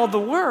putting in all the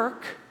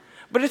work,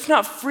 but it's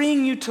not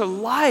freeing you to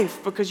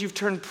life because you've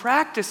turned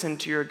practice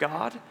into your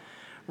God,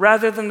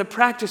 rather than the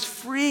practice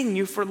freeing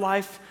you for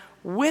life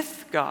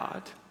with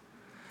God.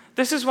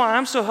 This is why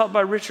I'm so helped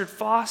by Richard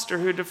Foster,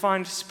 who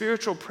defined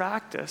spiritual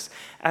practice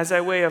as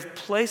a way of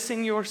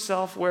placing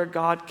yourself where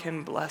God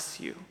can bless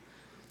you.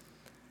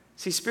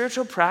 See,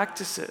 spiritual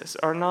practices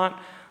are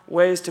not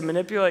ways to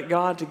manipulate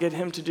God to get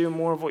him to do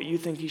more of what you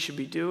think he should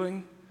be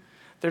doing.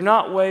 They're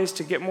not ways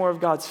to get more of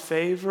God's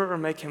favor or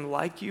make him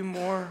like you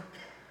more.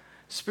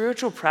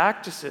 Spiritual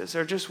practices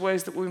are just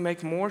ways that we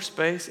make more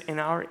space in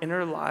our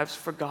inner lives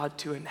for God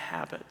to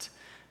inhabit,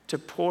 to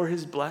pour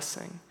his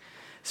blessing.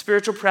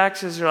 Spiritual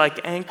practices are like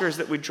anchors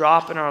that we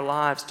drop in our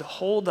lives to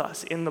hold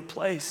us in the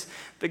place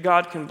that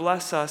God can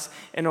bless us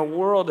in a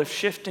world of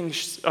shifting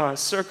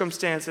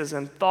circumstances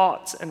and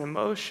thoughts and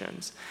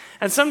emotions.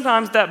 And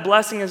sometimes that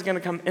blessing is going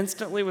to come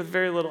instantly with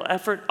very little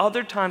effort.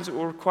 Other times it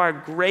will require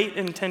great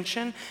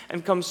intention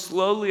and come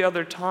slowly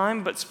other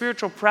time. But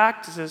spiritual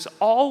practices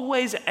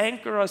always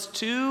anchor us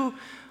to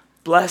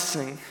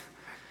blessing.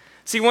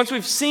 See, once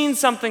we've seen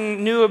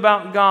something new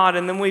about God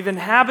and then we've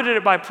inhabited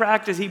it by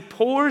practice, he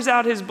pours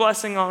out his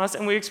blessing on us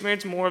and we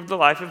experience more of the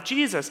life of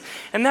Jesus.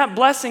 And that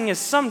blessing is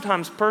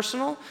sometimes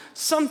personal,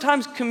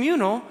 sometimes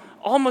communal,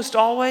 almost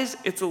always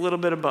it's a little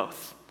bit of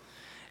both.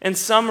 In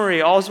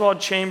summary,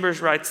 Oswald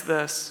Chambers writes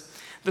this: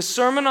 the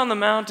Sermon on the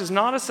Mount is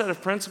not a set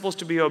of principles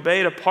to be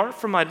obeyed apart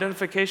from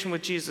identification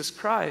with Jesus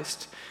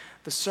Christ.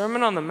 The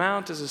Sermon on the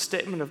Mount is a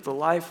statement of the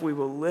life we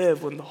will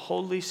live when the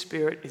Holy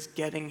Spirit is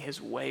getting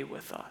his way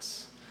with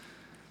us.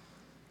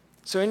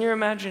 So in your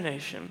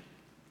imagination,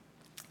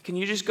 can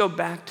you just go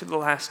back to the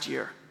last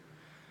year,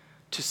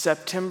 to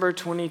September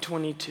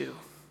 2022,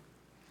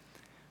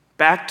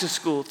 back to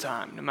school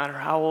time, no matter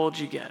how old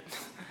you get,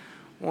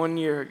 1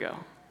 year ago,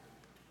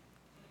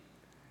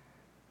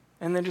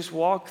 and then just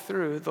walk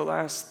through the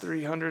last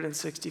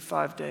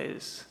 365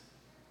 days.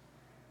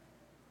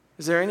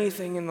 Is there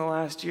anything in the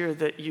last year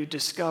that you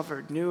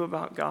discovered, knew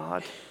about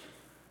God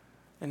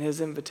and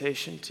his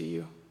invitation to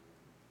you?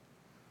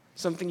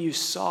 Something you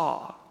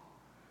saw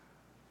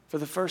for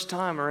the first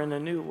time or in a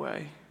new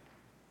way?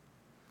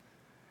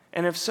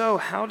 And if so,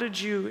 how did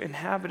you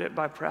inhabit it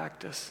by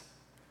practice?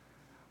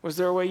 Was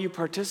there a way you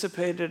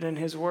participated in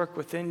his work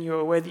within you,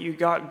 a way that you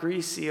got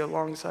greasy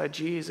alongside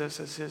Jesus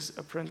as his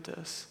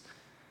apprentice?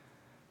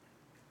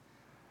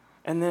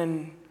 And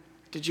then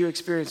did you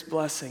experience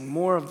blessing,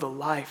 more of the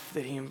life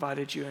that he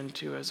invited you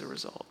into as a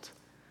result?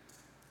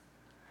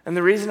 And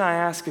the reason I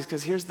ask is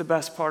because here's the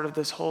best part of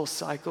this whole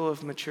cycle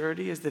of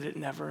maturity is that it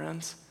never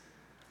ends.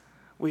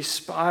 We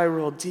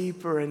spiral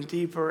deeper and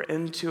deeper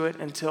into it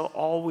until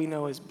all we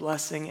know is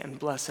blessing and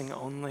blessing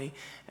only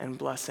and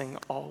blessing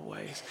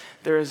always.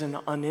 There is an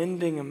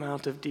unending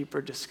amount of deeper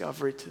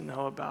discovery to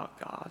know about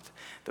God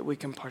that we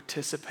can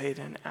participate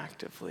in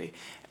actively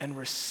and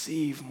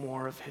receive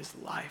more of his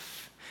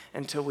life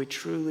until we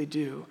truly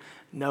do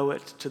know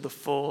it to the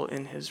full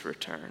in his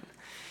return.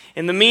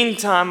 In the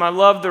meantime, I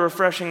love the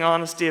refreshing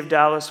honesty of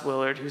Dallas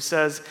Willard, who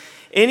says,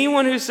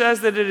 anyone who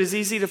says that it is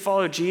easy to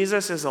follow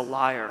Jesus is a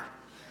liar.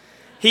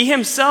 He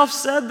himself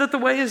said that the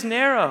way is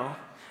narrow,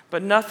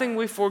 but nothing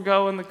we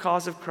forego in the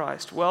cause of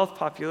Christ, wealth,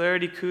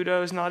 popularity,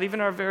 kudos, not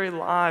even our very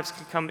lives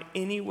can come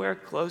anywhere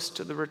close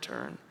to the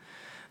return.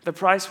 The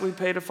price we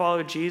pay to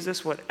follow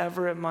Jesus,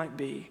 whatever it might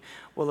be,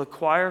 will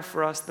acquire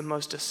for us the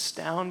most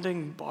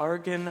astounding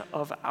bargain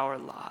of our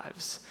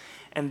lives.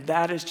 And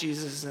that is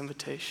Jesus'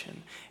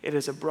 invitation. It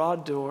is a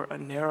broad door, a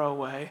narrow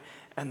way,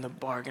 and the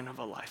bargain of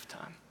a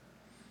lifetime.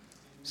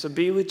 So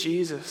be with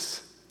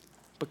Jesus.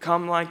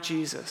 Become like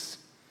Jesus.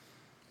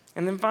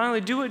 And then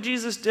finally, do what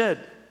Jesus did.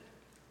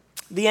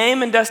 The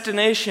aim and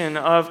destination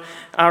of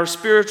our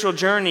spiritual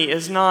journey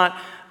is not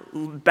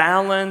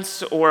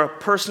balance or a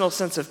personal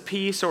sense of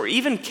peace or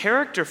even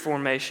character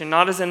formation,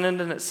 not as an end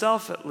in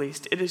itself at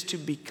least. It is to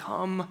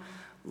become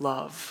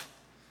love.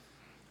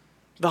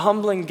 The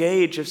humbling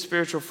gauge of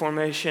spiritual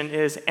formation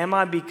is, am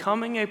I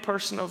becoming a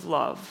person of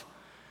love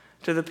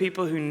to the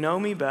people who know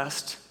me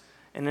best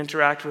and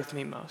interact with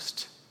me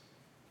most?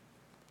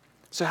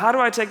 So how do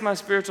I take my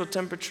spiritual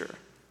temperature?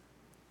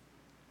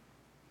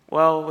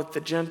 Well, with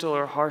the gentle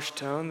or harsh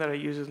tone that I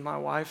use with my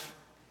wife,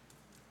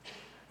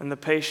 and the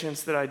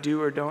patience that I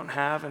do or don't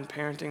have in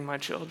parenting my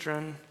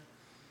children,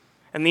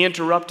 and the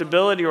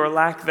interruptibility or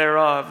lack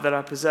thereof that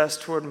I possess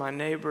toward my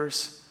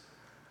neighbors,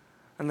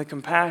 and the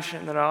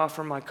compassion that I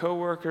offer my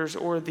coworkers,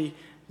 or the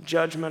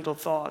judgmental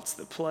thoughts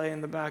that play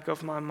in the back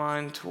of my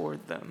mind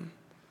toward them.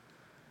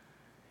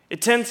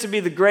 It tends to be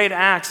the great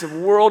acts of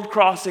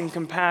world-crossing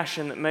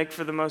compassion that make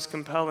for the most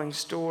compelling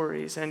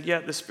stories, and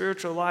yet the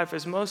spiritual life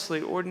is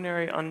mostly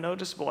ordinary,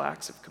 unnoticeable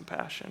acts of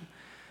compassion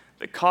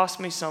that cost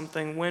me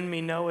something, win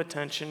me no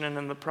attention, and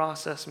in the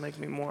process make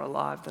me more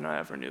alive than I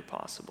ever knew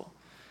possible.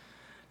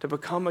 To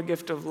become a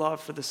gift of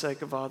love for the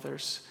sake of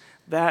others,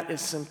 that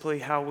is simply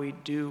how we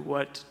do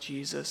what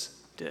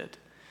Jesus did.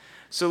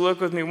 So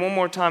look with me one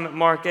more time at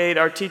Mark 8.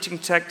 Our teaching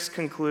text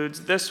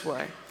concludes this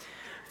way.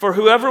 For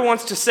whoever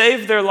wants to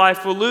save their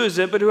life will lose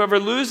it, but whoever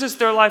loses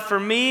their life for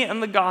me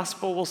and the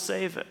gospel will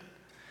save it.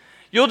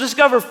 You'll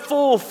discover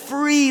full,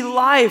 free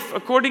life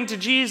according to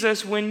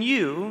Jesus when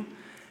you,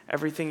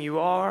 everything you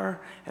are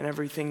and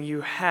everything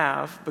you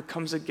have,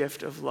 becomes a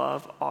gift of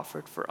love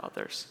offered for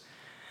others.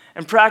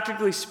 And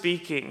practically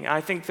speaking,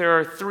 I think there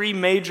are three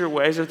major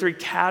ways, or three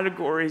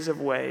categories of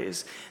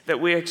ways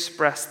that we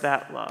express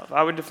that love.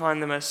 I would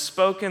define them as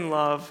spoken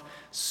love,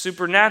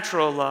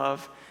 supernatural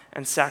love,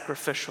 and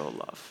sacrificial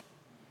love.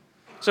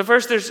 So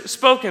first, there's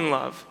spoken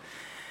love.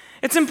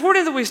 It's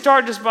important that we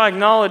start just by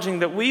acknowledging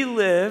that we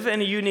live in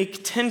a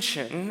unique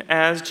tension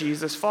as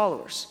Jesus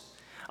followers.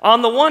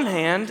 On the one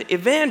hand,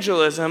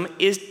 evangelism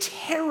is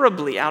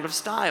terribly out of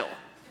style.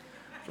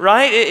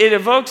 right? It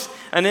evokes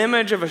an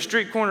image of a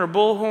street corner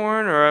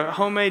bullhorn or a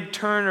homemade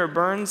turn or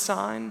burn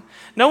sign.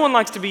 No one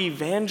likes to be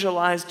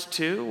evangelized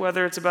to,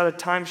 whether it's about a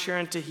timeshare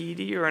in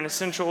Tahiti or an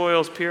essential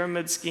oils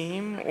pyramid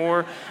scheme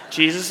or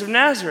Jesus of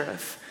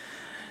Nazareth.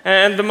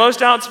 And the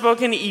most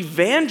outspoken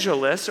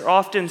evangelists are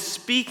often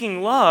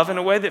speaking love in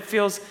a way that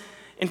feels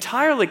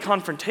entirely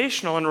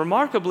confrontational and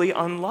remarkably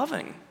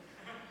unloving.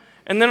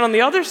 And then on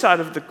the other side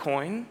of the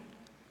coin,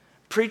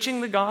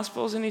 preaching the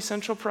gospel is an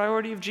essential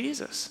priority of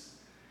Jesus.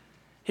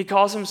 He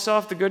calls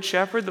himself the good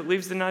shepherd that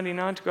leaves the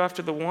 99 to go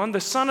after the one, the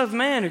Son of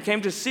Man who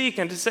came to seek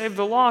and to save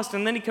the lost.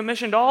 And then he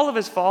commissioned all of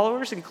his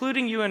followers,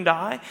 including you and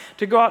I,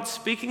 to go out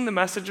speaking the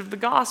message of the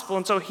gospel.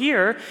 And so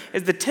here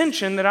is the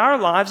tension that our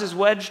lives is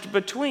wedged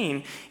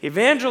between.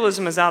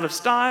 Evangelism is out of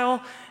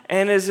style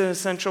and is an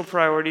essential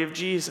priority of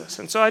Jesus.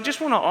 And so I just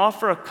want to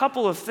offer a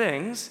couple of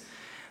things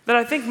that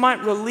I think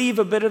might relieve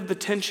a bit of the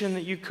tension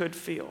that you could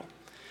feel.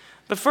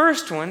 The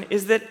first one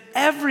is that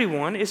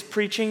everyone is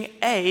preaching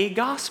a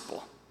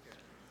gospel.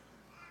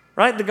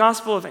 Right? The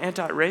gospel of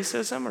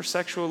anti-racism or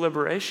sexual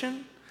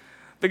liberation.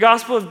 The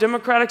gospel of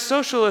democratic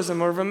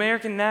socialism or of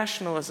American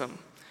nationalism.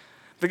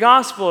 The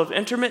gospel of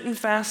intermittent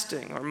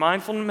fasting or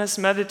mindfulness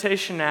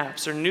meditation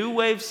apps or new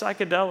wave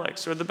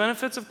psychedelics or the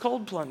benefits of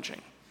cold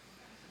plunging.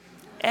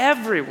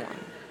 Everyone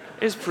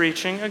is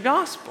preaching a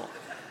gospel.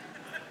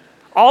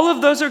 All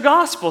of those are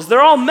gospels.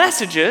 They're all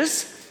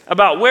messages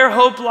about where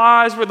hope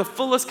lies, where the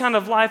fullest kind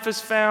of life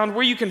is found,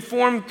 where you can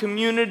form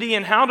community,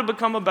 and how to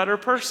become a better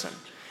person.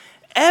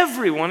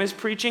 Everyone is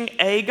preaching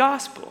a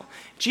gospel.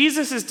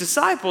 Jesus'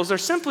 disciples are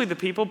simply the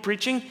people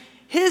preaching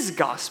his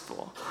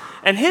gospel.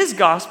 And his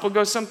gospel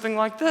goes something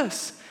like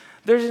this.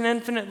 There's an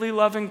infinitely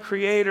loving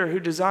creator who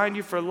designed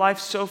you for a life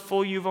so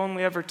full you've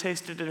only ever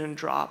tasted it in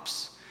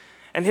drops.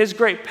 And his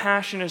great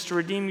passion is to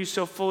redeem you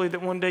so fully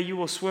that one day you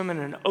will swim in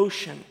an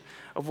ocean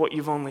of what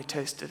you've only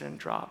tasted in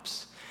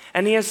drops.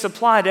 And he has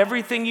supplied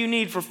everything you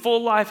need for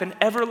full life and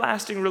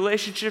everlasting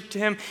relationship to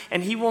him,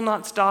 and he will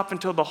not stop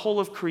until the whole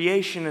of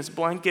creation is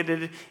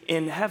blanketed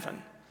in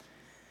heaven.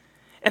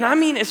 And I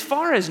mean, as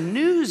far as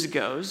news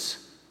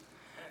goes,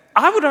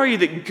 I would argue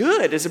that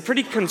good is a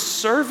pretty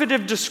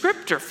conservative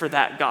descriptor for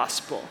that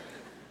gospel.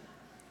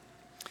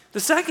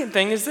 The second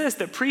thing is this,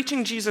 that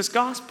preaching Jesus'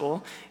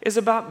 gospel is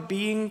about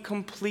being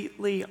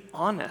completely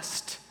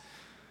honest.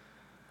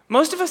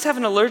 Most of us have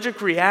an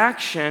allergic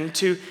reaction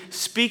to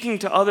speaking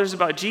to others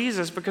about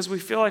Jesus because we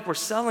feel like we're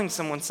selling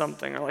someone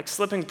something or like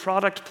slipping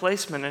product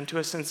placement into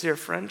a sincere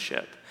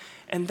friendship.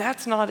 And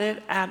that's not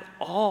it at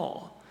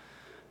all.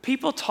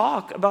 People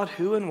talk about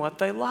who and what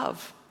they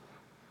love.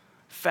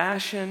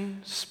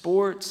 Fashion,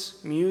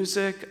 sports,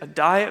 music, a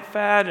diet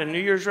fad, a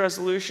New Year's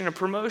resolution, a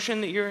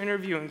promotion that you're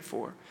interviewing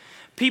for.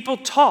 People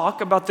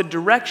talk about the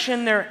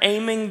direction they're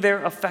aiming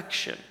their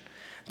affection.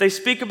 To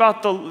speak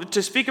about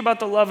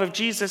the love of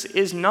Jesus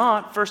is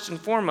not, first and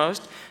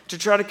foremost, to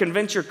try to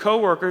convince your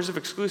coworkers of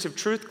exclusive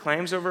truth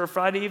claims over a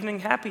Friday evening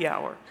happy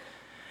hour.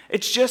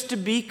 It's just to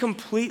be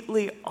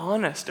completely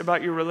honest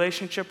about your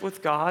relationship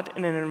with God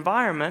in an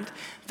environment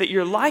that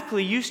you're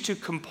likely used to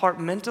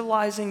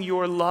compartmentalizing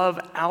your love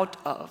out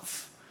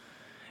of.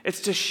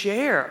 It's to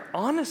share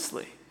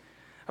honestly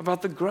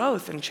about the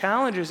growth and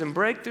challenges and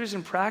breakthroughs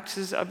and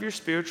practices of your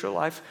spiritual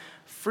life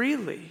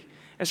freely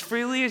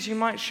as you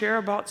might share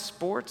about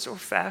sports or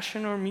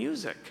fashion or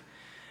music.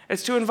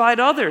 It's to invite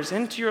others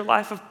into your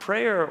life of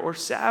prayer or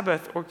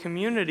Sabbath or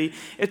community.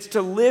 It's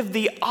to live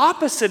the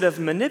opposite of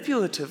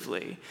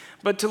manipulatively,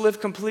 but to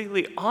live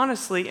completely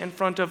honestly in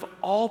front of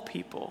all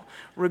people,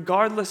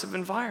 regardless of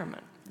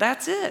environment.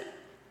 That's it.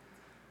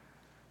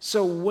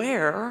 So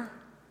where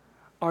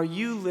are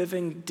you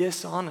living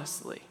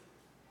dishonestly?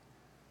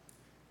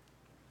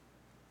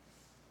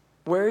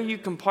 Where are you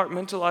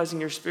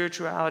compartmentalizing your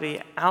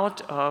spirituality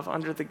out of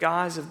under the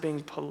guise of being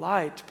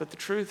polite, but the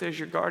truth is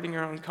you're guarding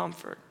your own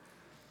comfort?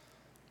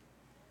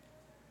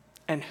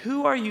 And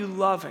who are you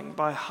loving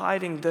by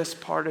hiding this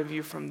part of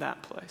you from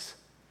that place?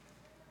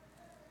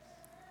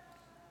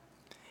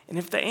 And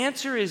if the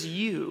answer is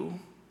you,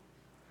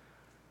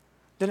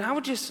 then I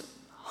would just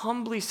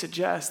humbly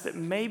suggest that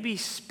maybe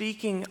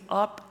speaking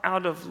up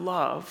out of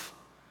love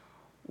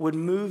would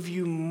move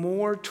you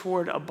more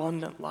toward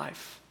abundant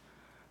life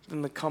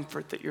than the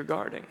comfort that you're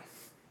guarding.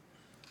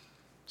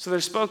 So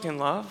there's spoken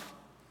love,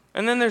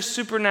 and then there's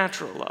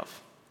supernatural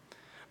love.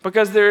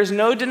 Because there is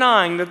no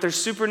denying that there's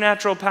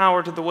supernatural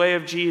power to the way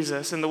of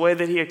Jesus and the way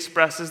that he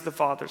expresses the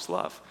Father's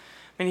love.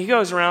 I mean, he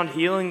goes around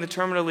healing the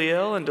terminally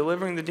ill and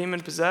delivering the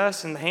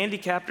demon-possessed, and the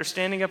handicapped are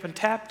standing up and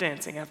tap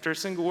dancing after a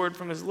single word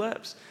from his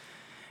lips.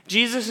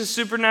 Jesus'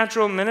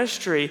 supernatural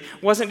ministry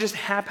wasn't just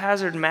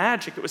haphazard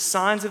magic. It was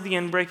signs of the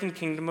inbreaking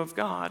kingdom of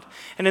God.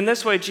 And in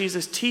this way,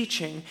 Jesus'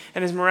 teaching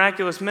and his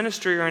miraculous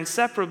ministry are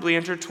inseparably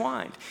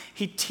intertwined.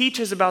 He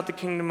teaches about the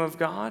kingdom of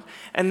God,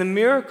 and the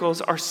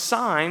miracles are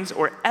signs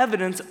or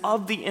evidence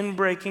of the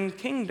inbreaking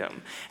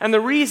kingdom. And the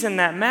reason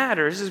that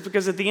matters is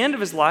because at the end of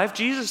his life,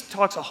 Jesus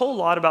talks a whole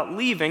lot about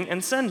leaving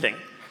and sending.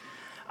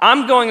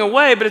 I'm going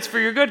away, but it's for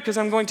your good because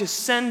I'm going to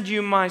send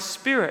you my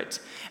Spirit.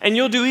 And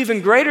you'll do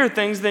even greater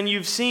things than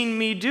you've seen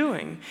me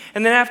doing.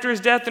 And then after his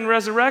death and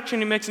resurrection,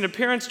 he makes an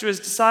appearance to his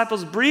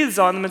disciples, breathes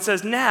on them, and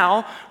says,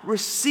 now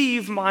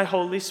receive my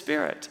Holy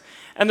Spirit.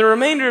 And the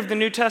remainder of the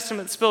New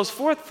Testament that spills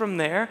forth from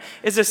there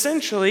is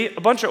essentially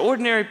a bunch of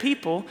ordinary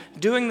people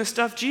doing the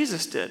stuff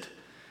Jesus did.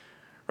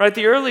 Right?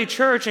 The early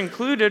church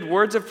included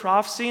words of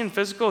prophecy and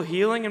physical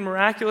healing and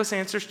miraculous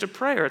answers to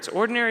prayer. It's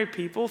ordinary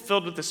people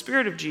filled with the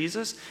Spirit of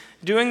Jesus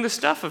doing the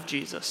stuff of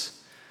Jesus.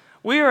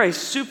 We are a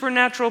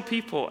supernatural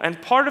people,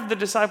 and part of the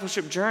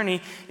discipleship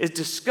journey is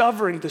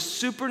discovering the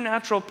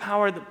supernatural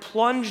power that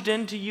plunged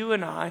into you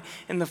and I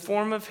in the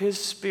form of his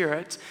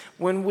Spirit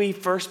when we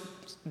first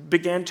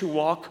began to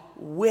walk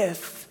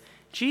with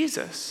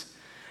Jesus.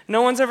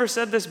 No one's ever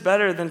said this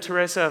better than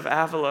Teresa of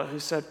Avila, who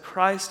said,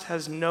 Christ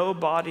has no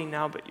body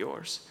now but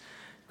yours.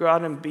 Go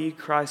out and be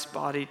Christ's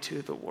body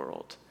to the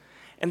world.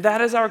 And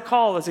that is our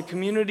call as a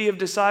community of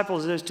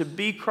disciples, is to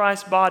be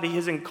Christ's body,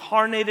 his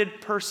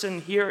incarnated person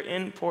here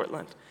in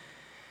Portland.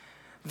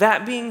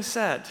 That being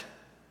said,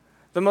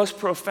 the most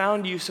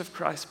profound use of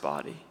Christ's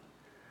body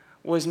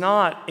was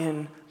not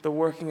in the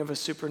working of a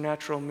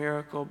supernatural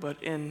miracle,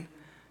 but in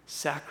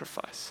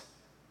sacrifice,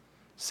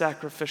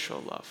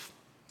 sacrificial love.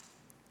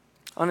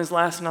 On his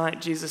last night,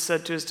 Jesus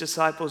said to his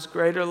disciples,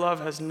 greater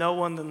love has no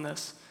one than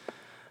this,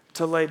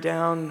 to lay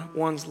down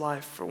one's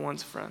life for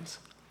one's friends.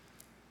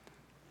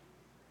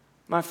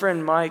 My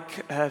friend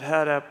Mike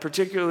had a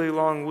particularly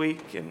long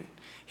week, and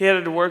he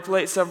had to work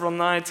late several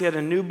nights. He had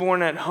a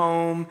newborn at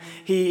home.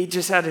 He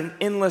just had an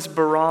endless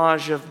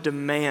barrage of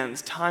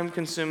demands,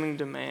 time-consuming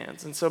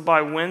demands. And so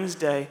by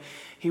Wednesday,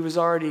 he was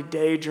already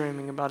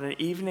daydreaming about an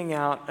evening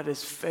out at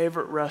his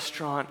favorite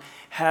restaurant,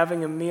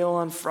 having a meal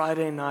on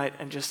Friday night,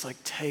 and just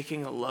like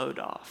taking a load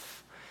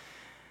off.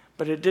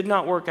 But it did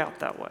not work out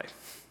that way.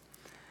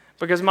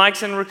 Because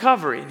Mike's in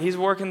recovery, and he's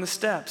working the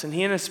steps, and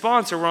he and his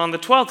sponsor were on the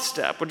 12th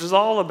step, which is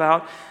all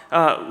about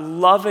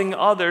loving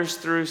others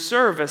through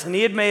service. And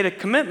he had made a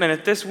commitment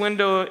in this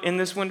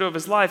window of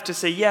his life to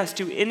say yes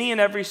to any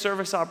and every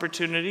service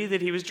opportunity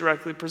that he was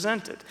directly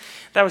presented.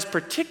 That was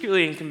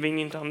particularly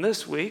inconvenient on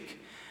this week,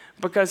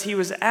 because he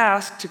was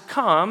asked to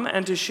come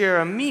and to share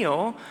a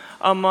meal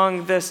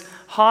among this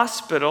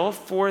hospital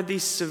for the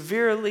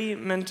severely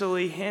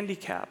mentally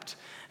handicapped.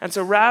 And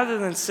so rather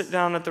than sit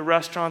down at the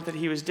restaurant that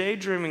he was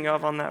daydreaming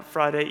of on that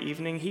Friday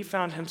evening, he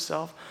found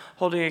himself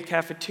holding a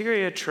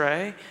cafeteria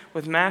tray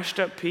with mashed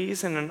up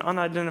peas and an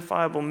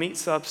unidentifiable meat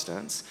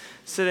substance,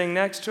 sitting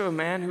next to a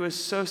man who was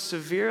so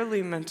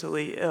severely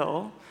mentally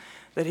ill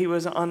that he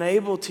was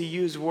unable to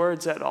use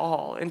words at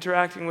all,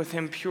 interacting with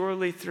him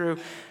purely through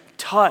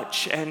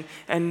touch and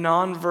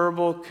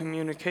nonverbal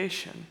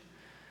communication.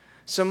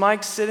 So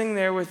Mike's sitting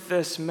there with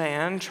this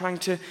man, trying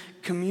to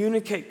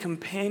communicate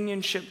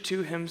companionship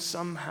to him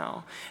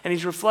somehow. And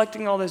he's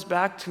reflecting all this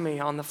back to me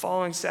on the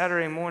following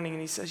Saturday morning,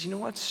 and he says, you know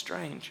what's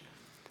strange?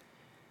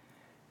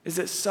 Is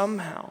that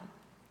somehow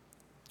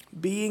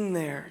being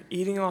there,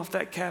 eating off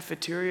that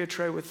cafeteria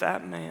tray with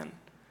that man,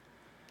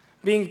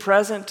 being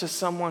present to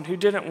someone who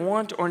didn't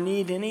want or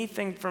need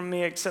anything from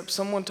me except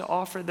someone to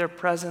offer their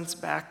presence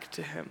back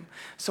to him,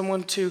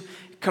 someone to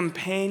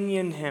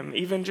companion him,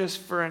 even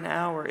just for an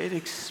hour, it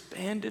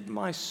expanded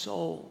my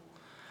soul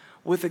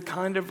with a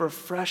kind of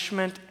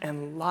refreshment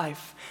and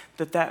life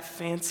that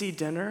fancy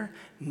dinner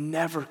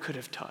never could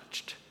have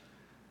touched.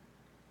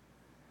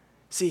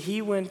 See,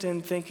 he went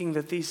in thinking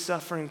that these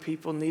suffering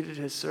people needed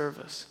his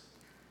service.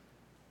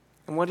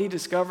 And what he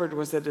discovered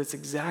was that it's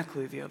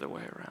exactly the other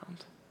way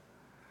around.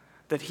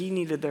 That he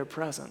needed their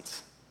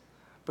presence,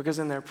 because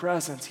in their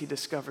presence he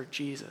discovered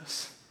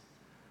Jesus.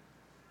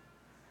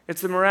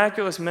 It's the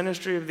miraculous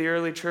ministry of the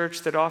early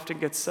church that often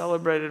gets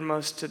celebrated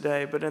most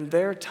today, but in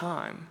their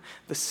time,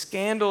 the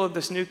scandal of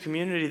this new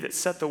community that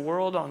set the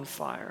world on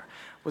fire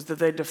was that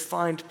they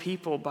defined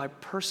people by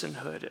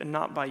personhood and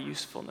not by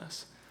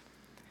usefulness.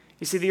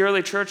 You see, the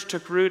early church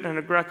took root in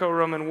a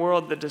Greco-Roman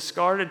world that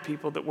discarded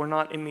people that were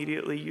not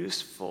immediately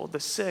useful. The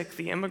sick,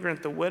 the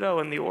immigrant, the widow,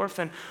 and the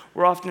orphan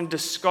were often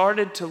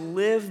discarded to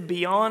live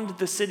beyond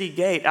the city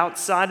gate,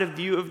 outside of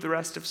view of the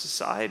rest of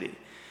society.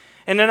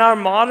 And in our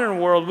modern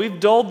world,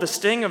 we've dulled the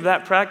sting of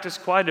that practice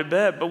quite a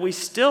bit, but we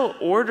still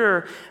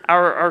order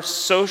our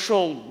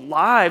social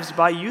lives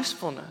by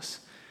usefulness.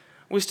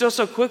 We still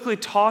so quickly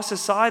toss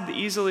aside the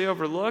easily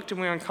overlooked,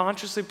 and we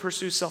unconsciously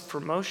pursue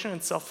self-promotion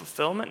and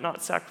self-fulfillment,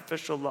 not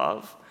sacrificial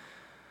love.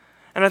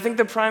 And I think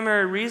the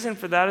primary reason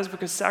for that is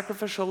because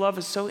sacrificial love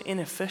is so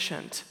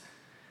inefficient.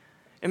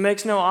 It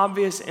makes no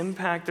obvious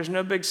impact. There's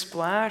no big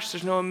splash.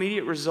 There's no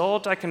immediate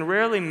result. I can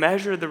rarely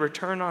measure the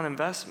return on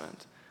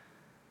investment.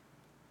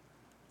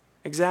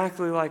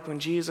 Exactly like when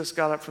Jesus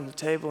got up from the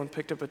table and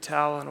picked up a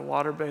towel and a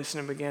water basin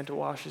and began to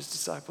wash his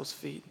disciples'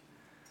 feet.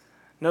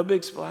 No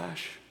big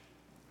splash.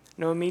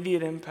 No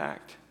immediate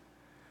impact.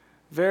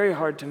 Very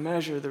hard to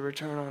measure the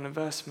return on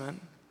investment.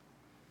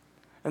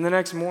 And the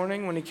next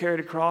morning, when he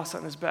carried a cross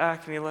on his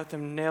back and he let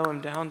them nail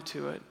him down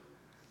to it,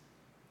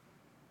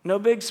 No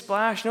big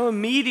splash, no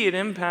immediate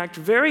impact,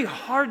 very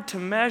hard to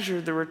measure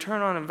the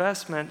return on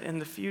investment in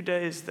the few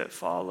days that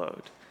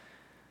followed.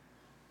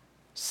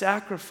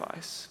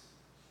 Sacrifice.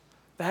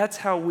 That's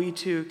how we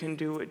too can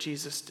do what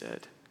Jesus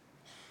did.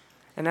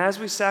 And as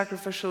we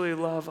sacrificially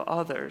love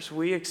others,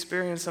 we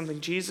experience something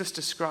Jesus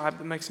described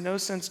that makes no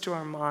sense to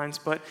our minds,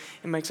 but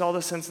it makes all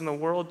the sense in the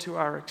world to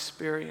our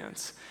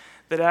experience.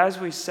 That as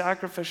we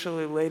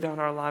sacrificially lay down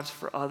our lives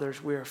for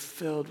others, we are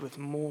filled with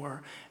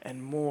more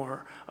and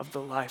more of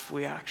the life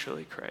we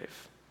actually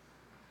crave.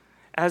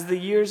 As the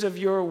years of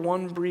your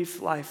one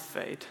brief life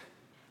fade,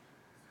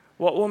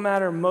 what will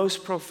matter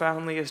most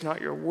profoundly is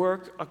not your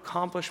work,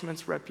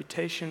 accomplishments,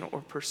 reputation, or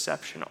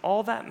perception.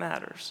 All that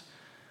matters.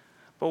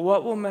 But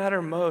what will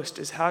matter most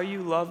is how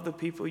you love the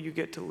people you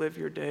get to live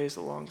your days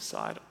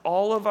alongside.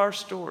 All of our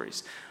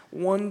stories,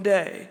 one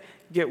day,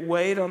 get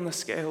weighed on the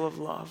scale of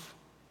love.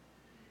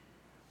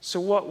 So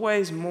what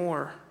weighs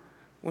more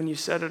when you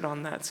set it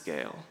on that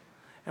scale?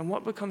 And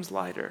what becomes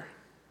lighter?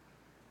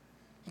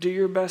 Do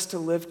your best to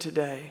live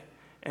today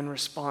in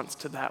response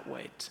to that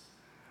weight.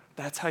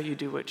 That's how you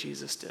do what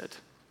Jesus did.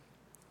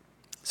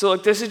 So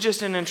look, this is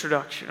just an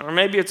introduction, or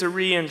maybe it's a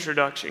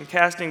reintroduction,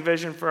 casting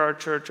vision for our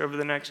church over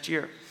the next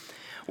year.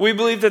 We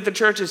believe that the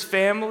church is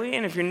family,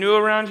 and if you're new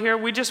around here,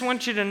 we just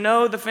want you to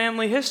know the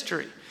family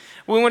history.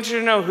 We want you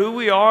to know who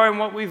we are and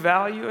what we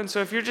value. And so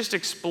if you're just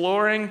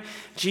exploring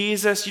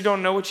Jesus, you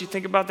don't know what you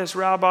think about this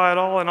rabbi at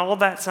all, and all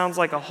that sounds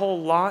like a whole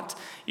lot,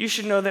 you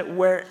should know that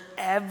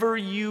wherever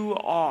you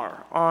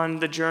are on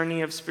the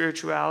journey of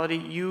spirituality,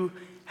 you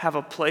have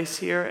a place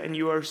here, and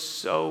you are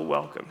so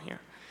welcome here.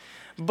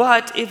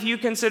 But if you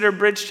consider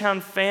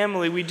Bridgetown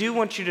family, we do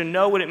want you to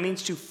know what it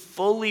means to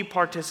fully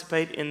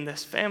participate in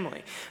this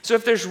family. So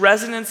if there's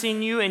resonance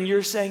in you and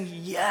you're saying,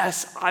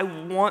 yes, I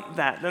want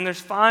that, then there's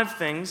 5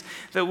 things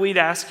that we'd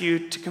ask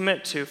you to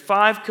commit to,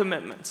 5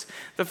 commitments.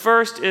 The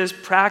first is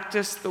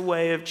practice the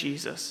way of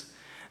Jesus.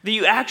 That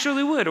you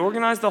actually would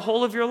organize the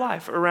whole of your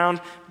life around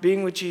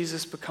being with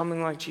Jesus,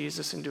 becoming like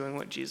Jesus, and doing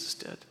what Jesus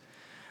did.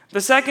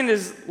 The second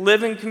is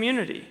live in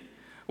community.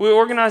 We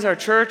organize our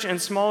church in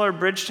smaller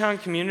Bridgetown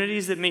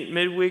communities that meet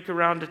midweek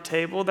around a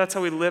table. That's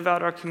how we live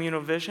out our communal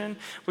vision.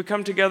 We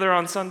come together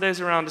on Sundays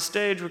around a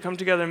stage. We come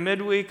together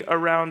midweek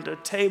around a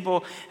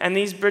table. And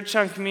these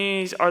Bridgetown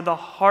communities are the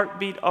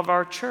heartbeat of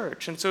our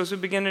church. And so as we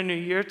begin a new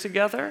year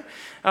together,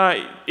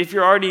 if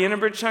you're already in a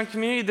Bridgetown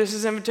community, this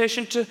is an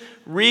invitation to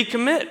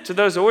recommit to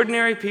those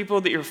ordinary people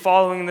that you're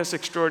following this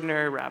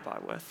extraordinary rabbi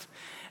with.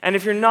 And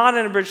if you're not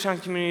in a Bridgetown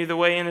community, the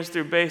way in is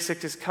through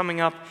Basic is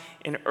coming up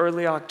in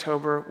early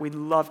October. We'd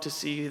love to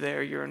see you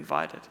there. You're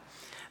invited.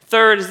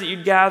 Third is that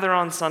you gather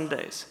on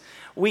Sundays.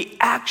 We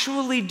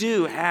actually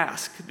do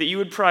ask that you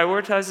would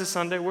prioritize the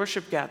Sunday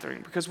worship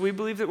gathering because we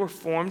believe that we're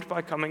formed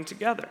by coming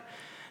together.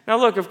 Now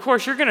look, of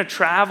course, you're going to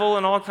travel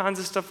and all kinds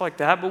of stuff like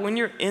that, but when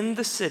you're in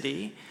the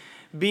city,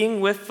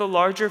 being with the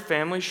larger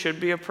family should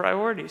be a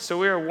priority. So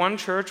we are one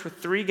church with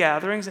 3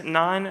 gatherings at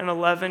 9 and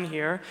 11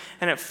 here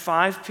and at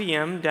 5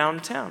 p.m.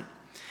 downtown.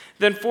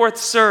 Then fourth,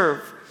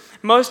 serve.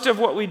 Most of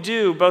what we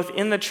do, both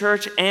in the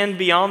church and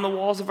beyond the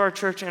walls of our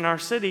church in our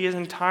city, is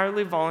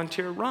entirely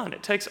volunteer run.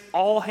 It takes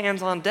all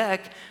hands on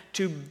deck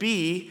to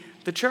be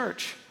the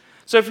church.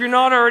 So if you're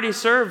not already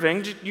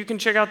serving, you can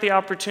check out the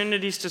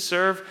opportunities to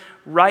serve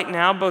right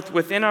now, both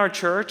within our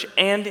church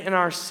and in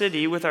our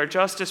city with our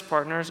justice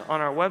partners on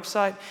our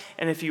website.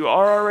 And if you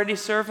are already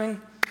serving,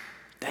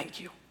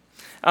 thank you.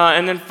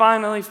 And then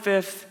finally,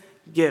 fifth,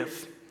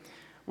 give.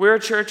 We're a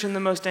church in the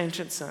most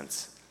ancient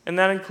sense, and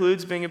that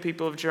includes being a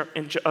people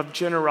of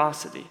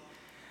generosity.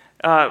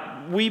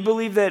 We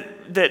believe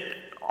that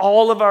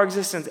all of our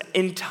existence,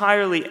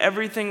 entirely,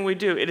 everything we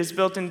do, it is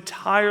built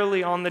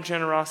entirely on the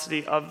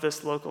generosity of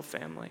this local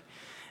family.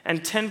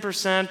 And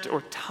 10%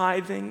 or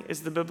tithing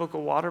is the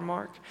biblical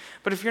watermark.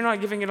 But if you're not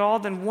giving it all,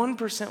 then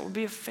 1% would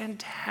be a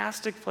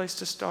fantastic place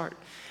to start.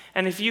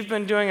 And if you've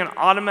been doing an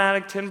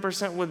automatic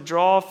 10%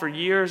 withdrawal for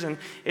years and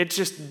it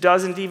just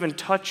doesn't even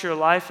touch your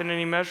life in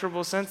any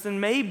measurable sense, then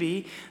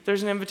maybe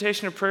there's an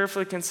invitation to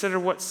prayerfully consider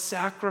what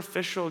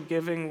sacrificial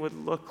giving would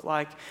look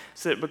like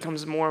so that it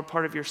becomes more a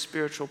part of your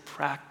spiritual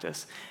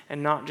practice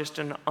and not just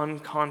an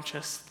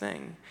unconscious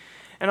thing.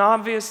 And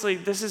obviously,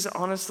 this is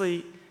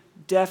honestly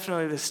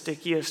definitely the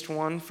stickiest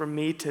one for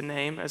me to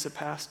name as a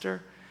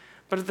pastor.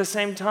 But at the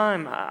same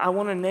time, I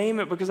want to name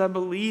it because I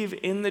believe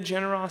in the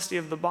generosity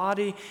of the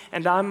body,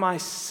 and I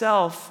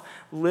myself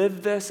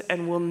live this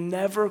and will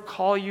never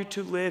call you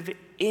to live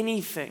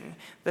anything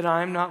that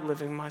I am not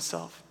living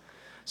myself.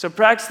 So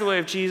practice the way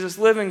of Jesus,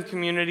 live in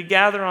community,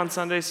 gather on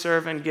Sundays,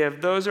 serve, and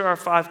give. Those are our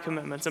 5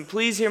 commitments. And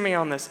please hear me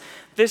on this.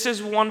 This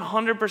is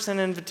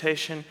 100%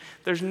 invitation.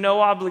 There's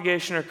no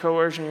obligation or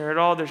coercion here at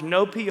all. There's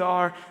no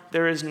PR.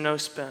 There is no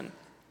spin.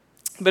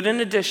 But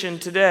in addition,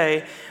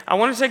 today, I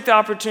want to take the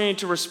opportunity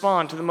to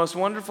respond to the most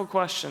wonderful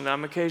question that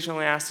I'm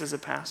occasionally asked as a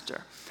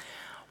pastor.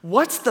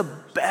 What's the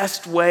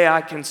best way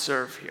I can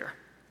serve here?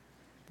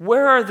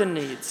 Where are the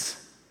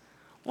needs?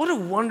 What a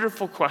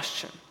wonderful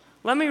question.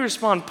 Let me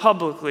respond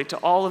publicly to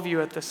all of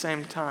you at the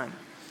same time.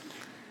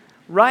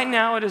 Right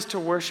now, it is to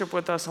worship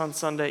with us on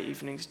Sunday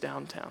evenings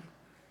downtown.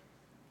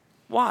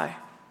 Why?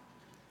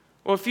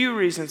 Well, a few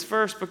reasons.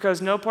 First, because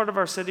no part of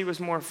our city was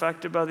more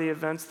affected by the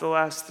events the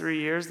last 3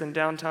 years than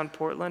downtown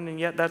Portland, and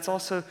yet that's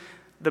also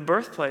the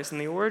birthplace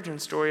and the origin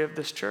story of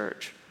this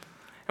church.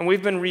 And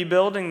we've been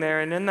rebuilding there,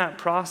 and in that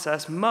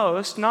process,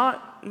 most,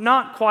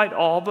 not quite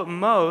all, but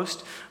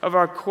most of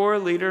our core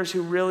leaders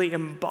who really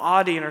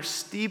embody and are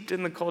steeped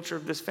in the culture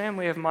of this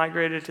family have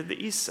migrated to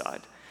the east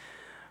side.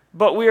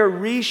 But we are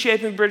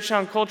reshaping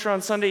Bridgetown culture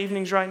on Sunday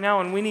evenings right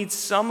now, and we need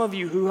some of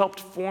you who helped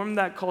form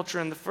that culture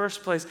in the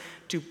first place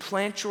to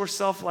plant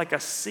yourself like a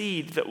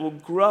seed that will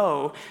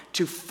grow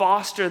to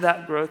foster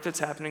that growth that's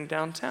happening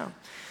downtown.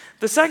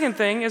 The second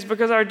thing is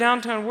because our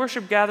downtown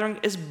worship gathering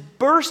is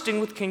bursting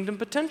with kingdom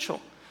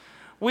potential.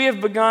 We have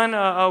begun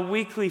a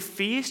weekly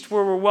feast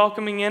where we're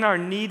welcoming in our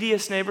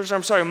neediest neighbors,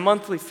 a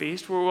monthly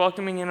feast where we're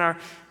welcoming in our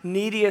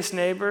neediest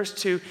neighbors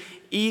to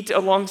eat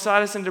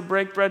alongside us and to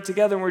break bread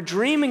together. And we're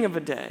dreaming of a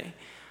day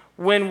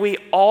when we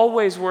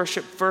always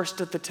worship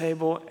first at the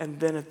table and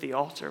then at the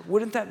altar.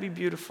 Wouldn't that be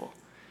beautiful?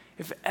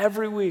 If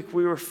every week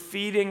we were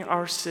feeding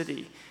our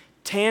city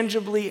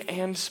tangibly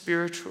and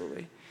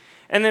spiritually.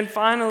 And then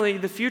finally,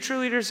 the future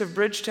leaders of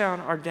Bridgetown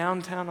are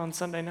downtown on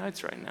Sunday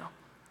nights right now.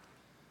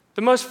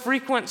 The most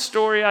frequent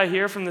story I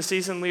hear from the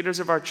seasoned leaders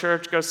of our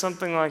church goes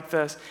something like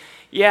this.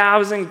 Yeah, I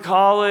was in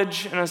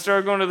college and I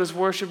started going to this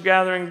worship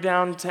gathering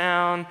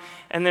downtown,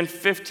 and then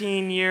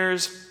 15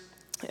 years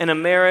in a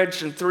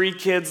marriage and 3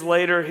 kids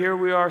later, here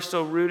we are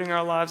still rooting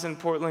our lives in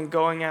Portland,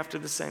 going after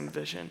the same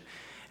vision.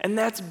 And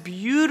that's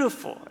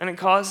beautiful, and it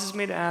causes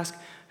me to ask,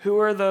 who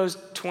are those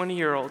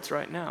 20-year-olds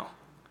right now?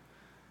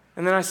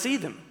 And then I see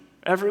them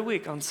every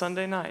week on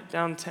Sunday night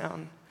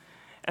downtown,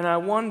 and I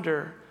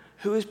wonder,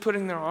 who is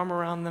putting their arm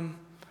around them?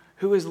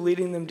 Who is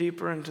leading them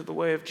deeper into the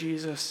way of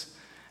Jesus?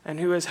 And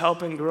who is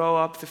helping grow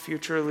up the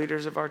future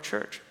leaders of our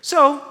church?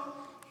 So,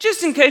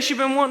 just in case you've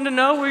been wanting to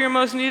know where you're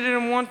most needed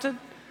and wanted,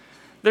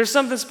 there's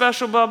something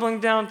special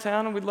bubbling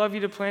downtown, and we'd love you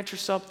to plant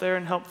yourself there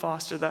and help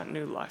foster that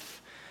new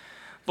life.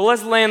 But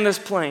let's land this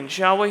plane,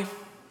 shall we?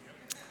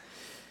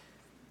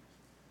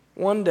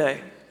 One day,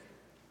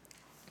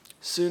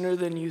 sooner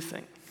than you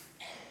think,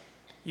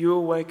 you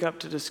will wake up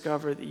to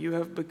discover that you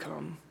have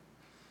become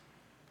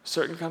a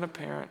certain kind of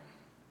parent,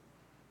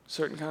 a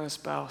certain kind of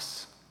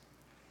spouse,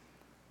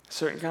 a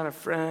certain kind of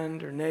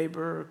friend or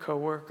neighbor or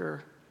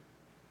coworker.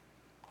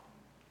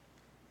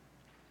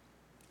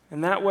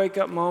 And that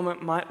wake-up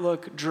moment might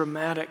look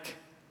dramatic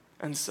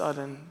and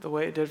sudden, the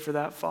way it did for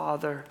that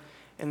father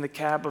in the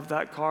cab of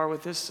that car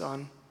with his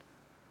son.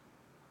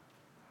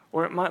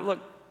 Or it might look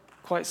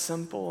quite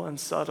simple and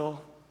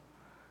subtle,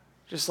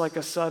 just like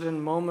a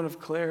sudden moment of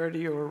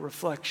clarity or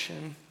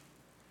reflection.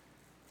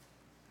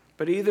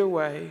 But either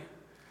way,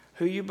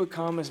 who you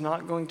become is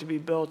not going to be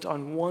built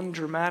on one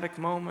dramatic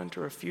moment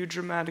or a few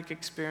dramatic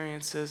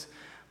experiences,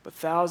 but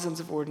thousands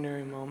of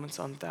ordinary moments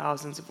on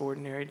thousands of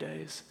ordinary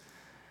days.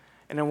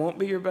 And it won't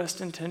be your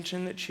best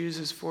intention that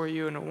chooses for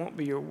you, and it won't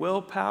be your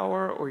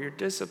willpower or your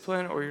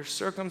discipline or your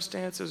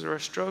circumstances or a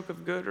stroke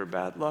of good or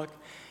bad luck.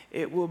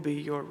 It will be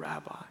your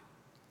rabbi.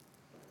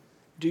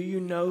 Do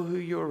you know who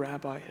your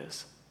rabbi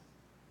is?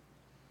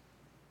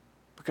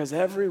 Because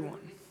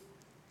everyone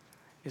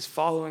is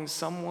following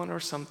someone or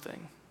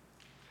something,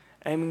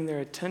 aiming their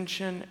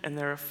attention and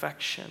their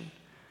affection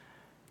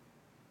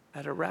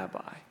at a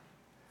rabbi.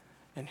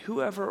 And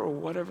whoever or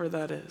whatever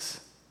that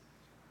is,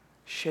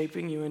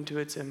 shaping you into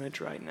its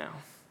image right now.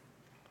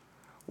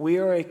 We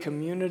are a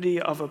community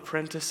of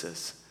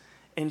apprentices,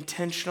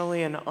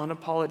 intentionally and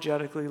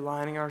unapologetically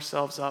lining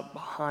ourselves up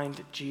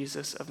behind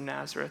Jesus of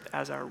Nazareth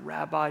as our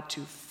rabbi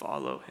to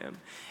follow him.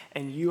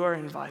 And you are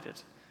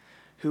invited.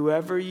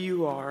 Whoever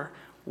you are,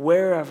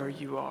 wherever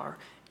you are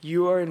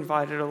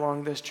invited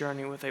along this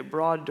journey with a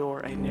broad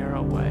door, a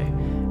narrow way,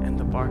 and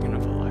the bargain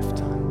of a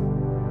lifetime.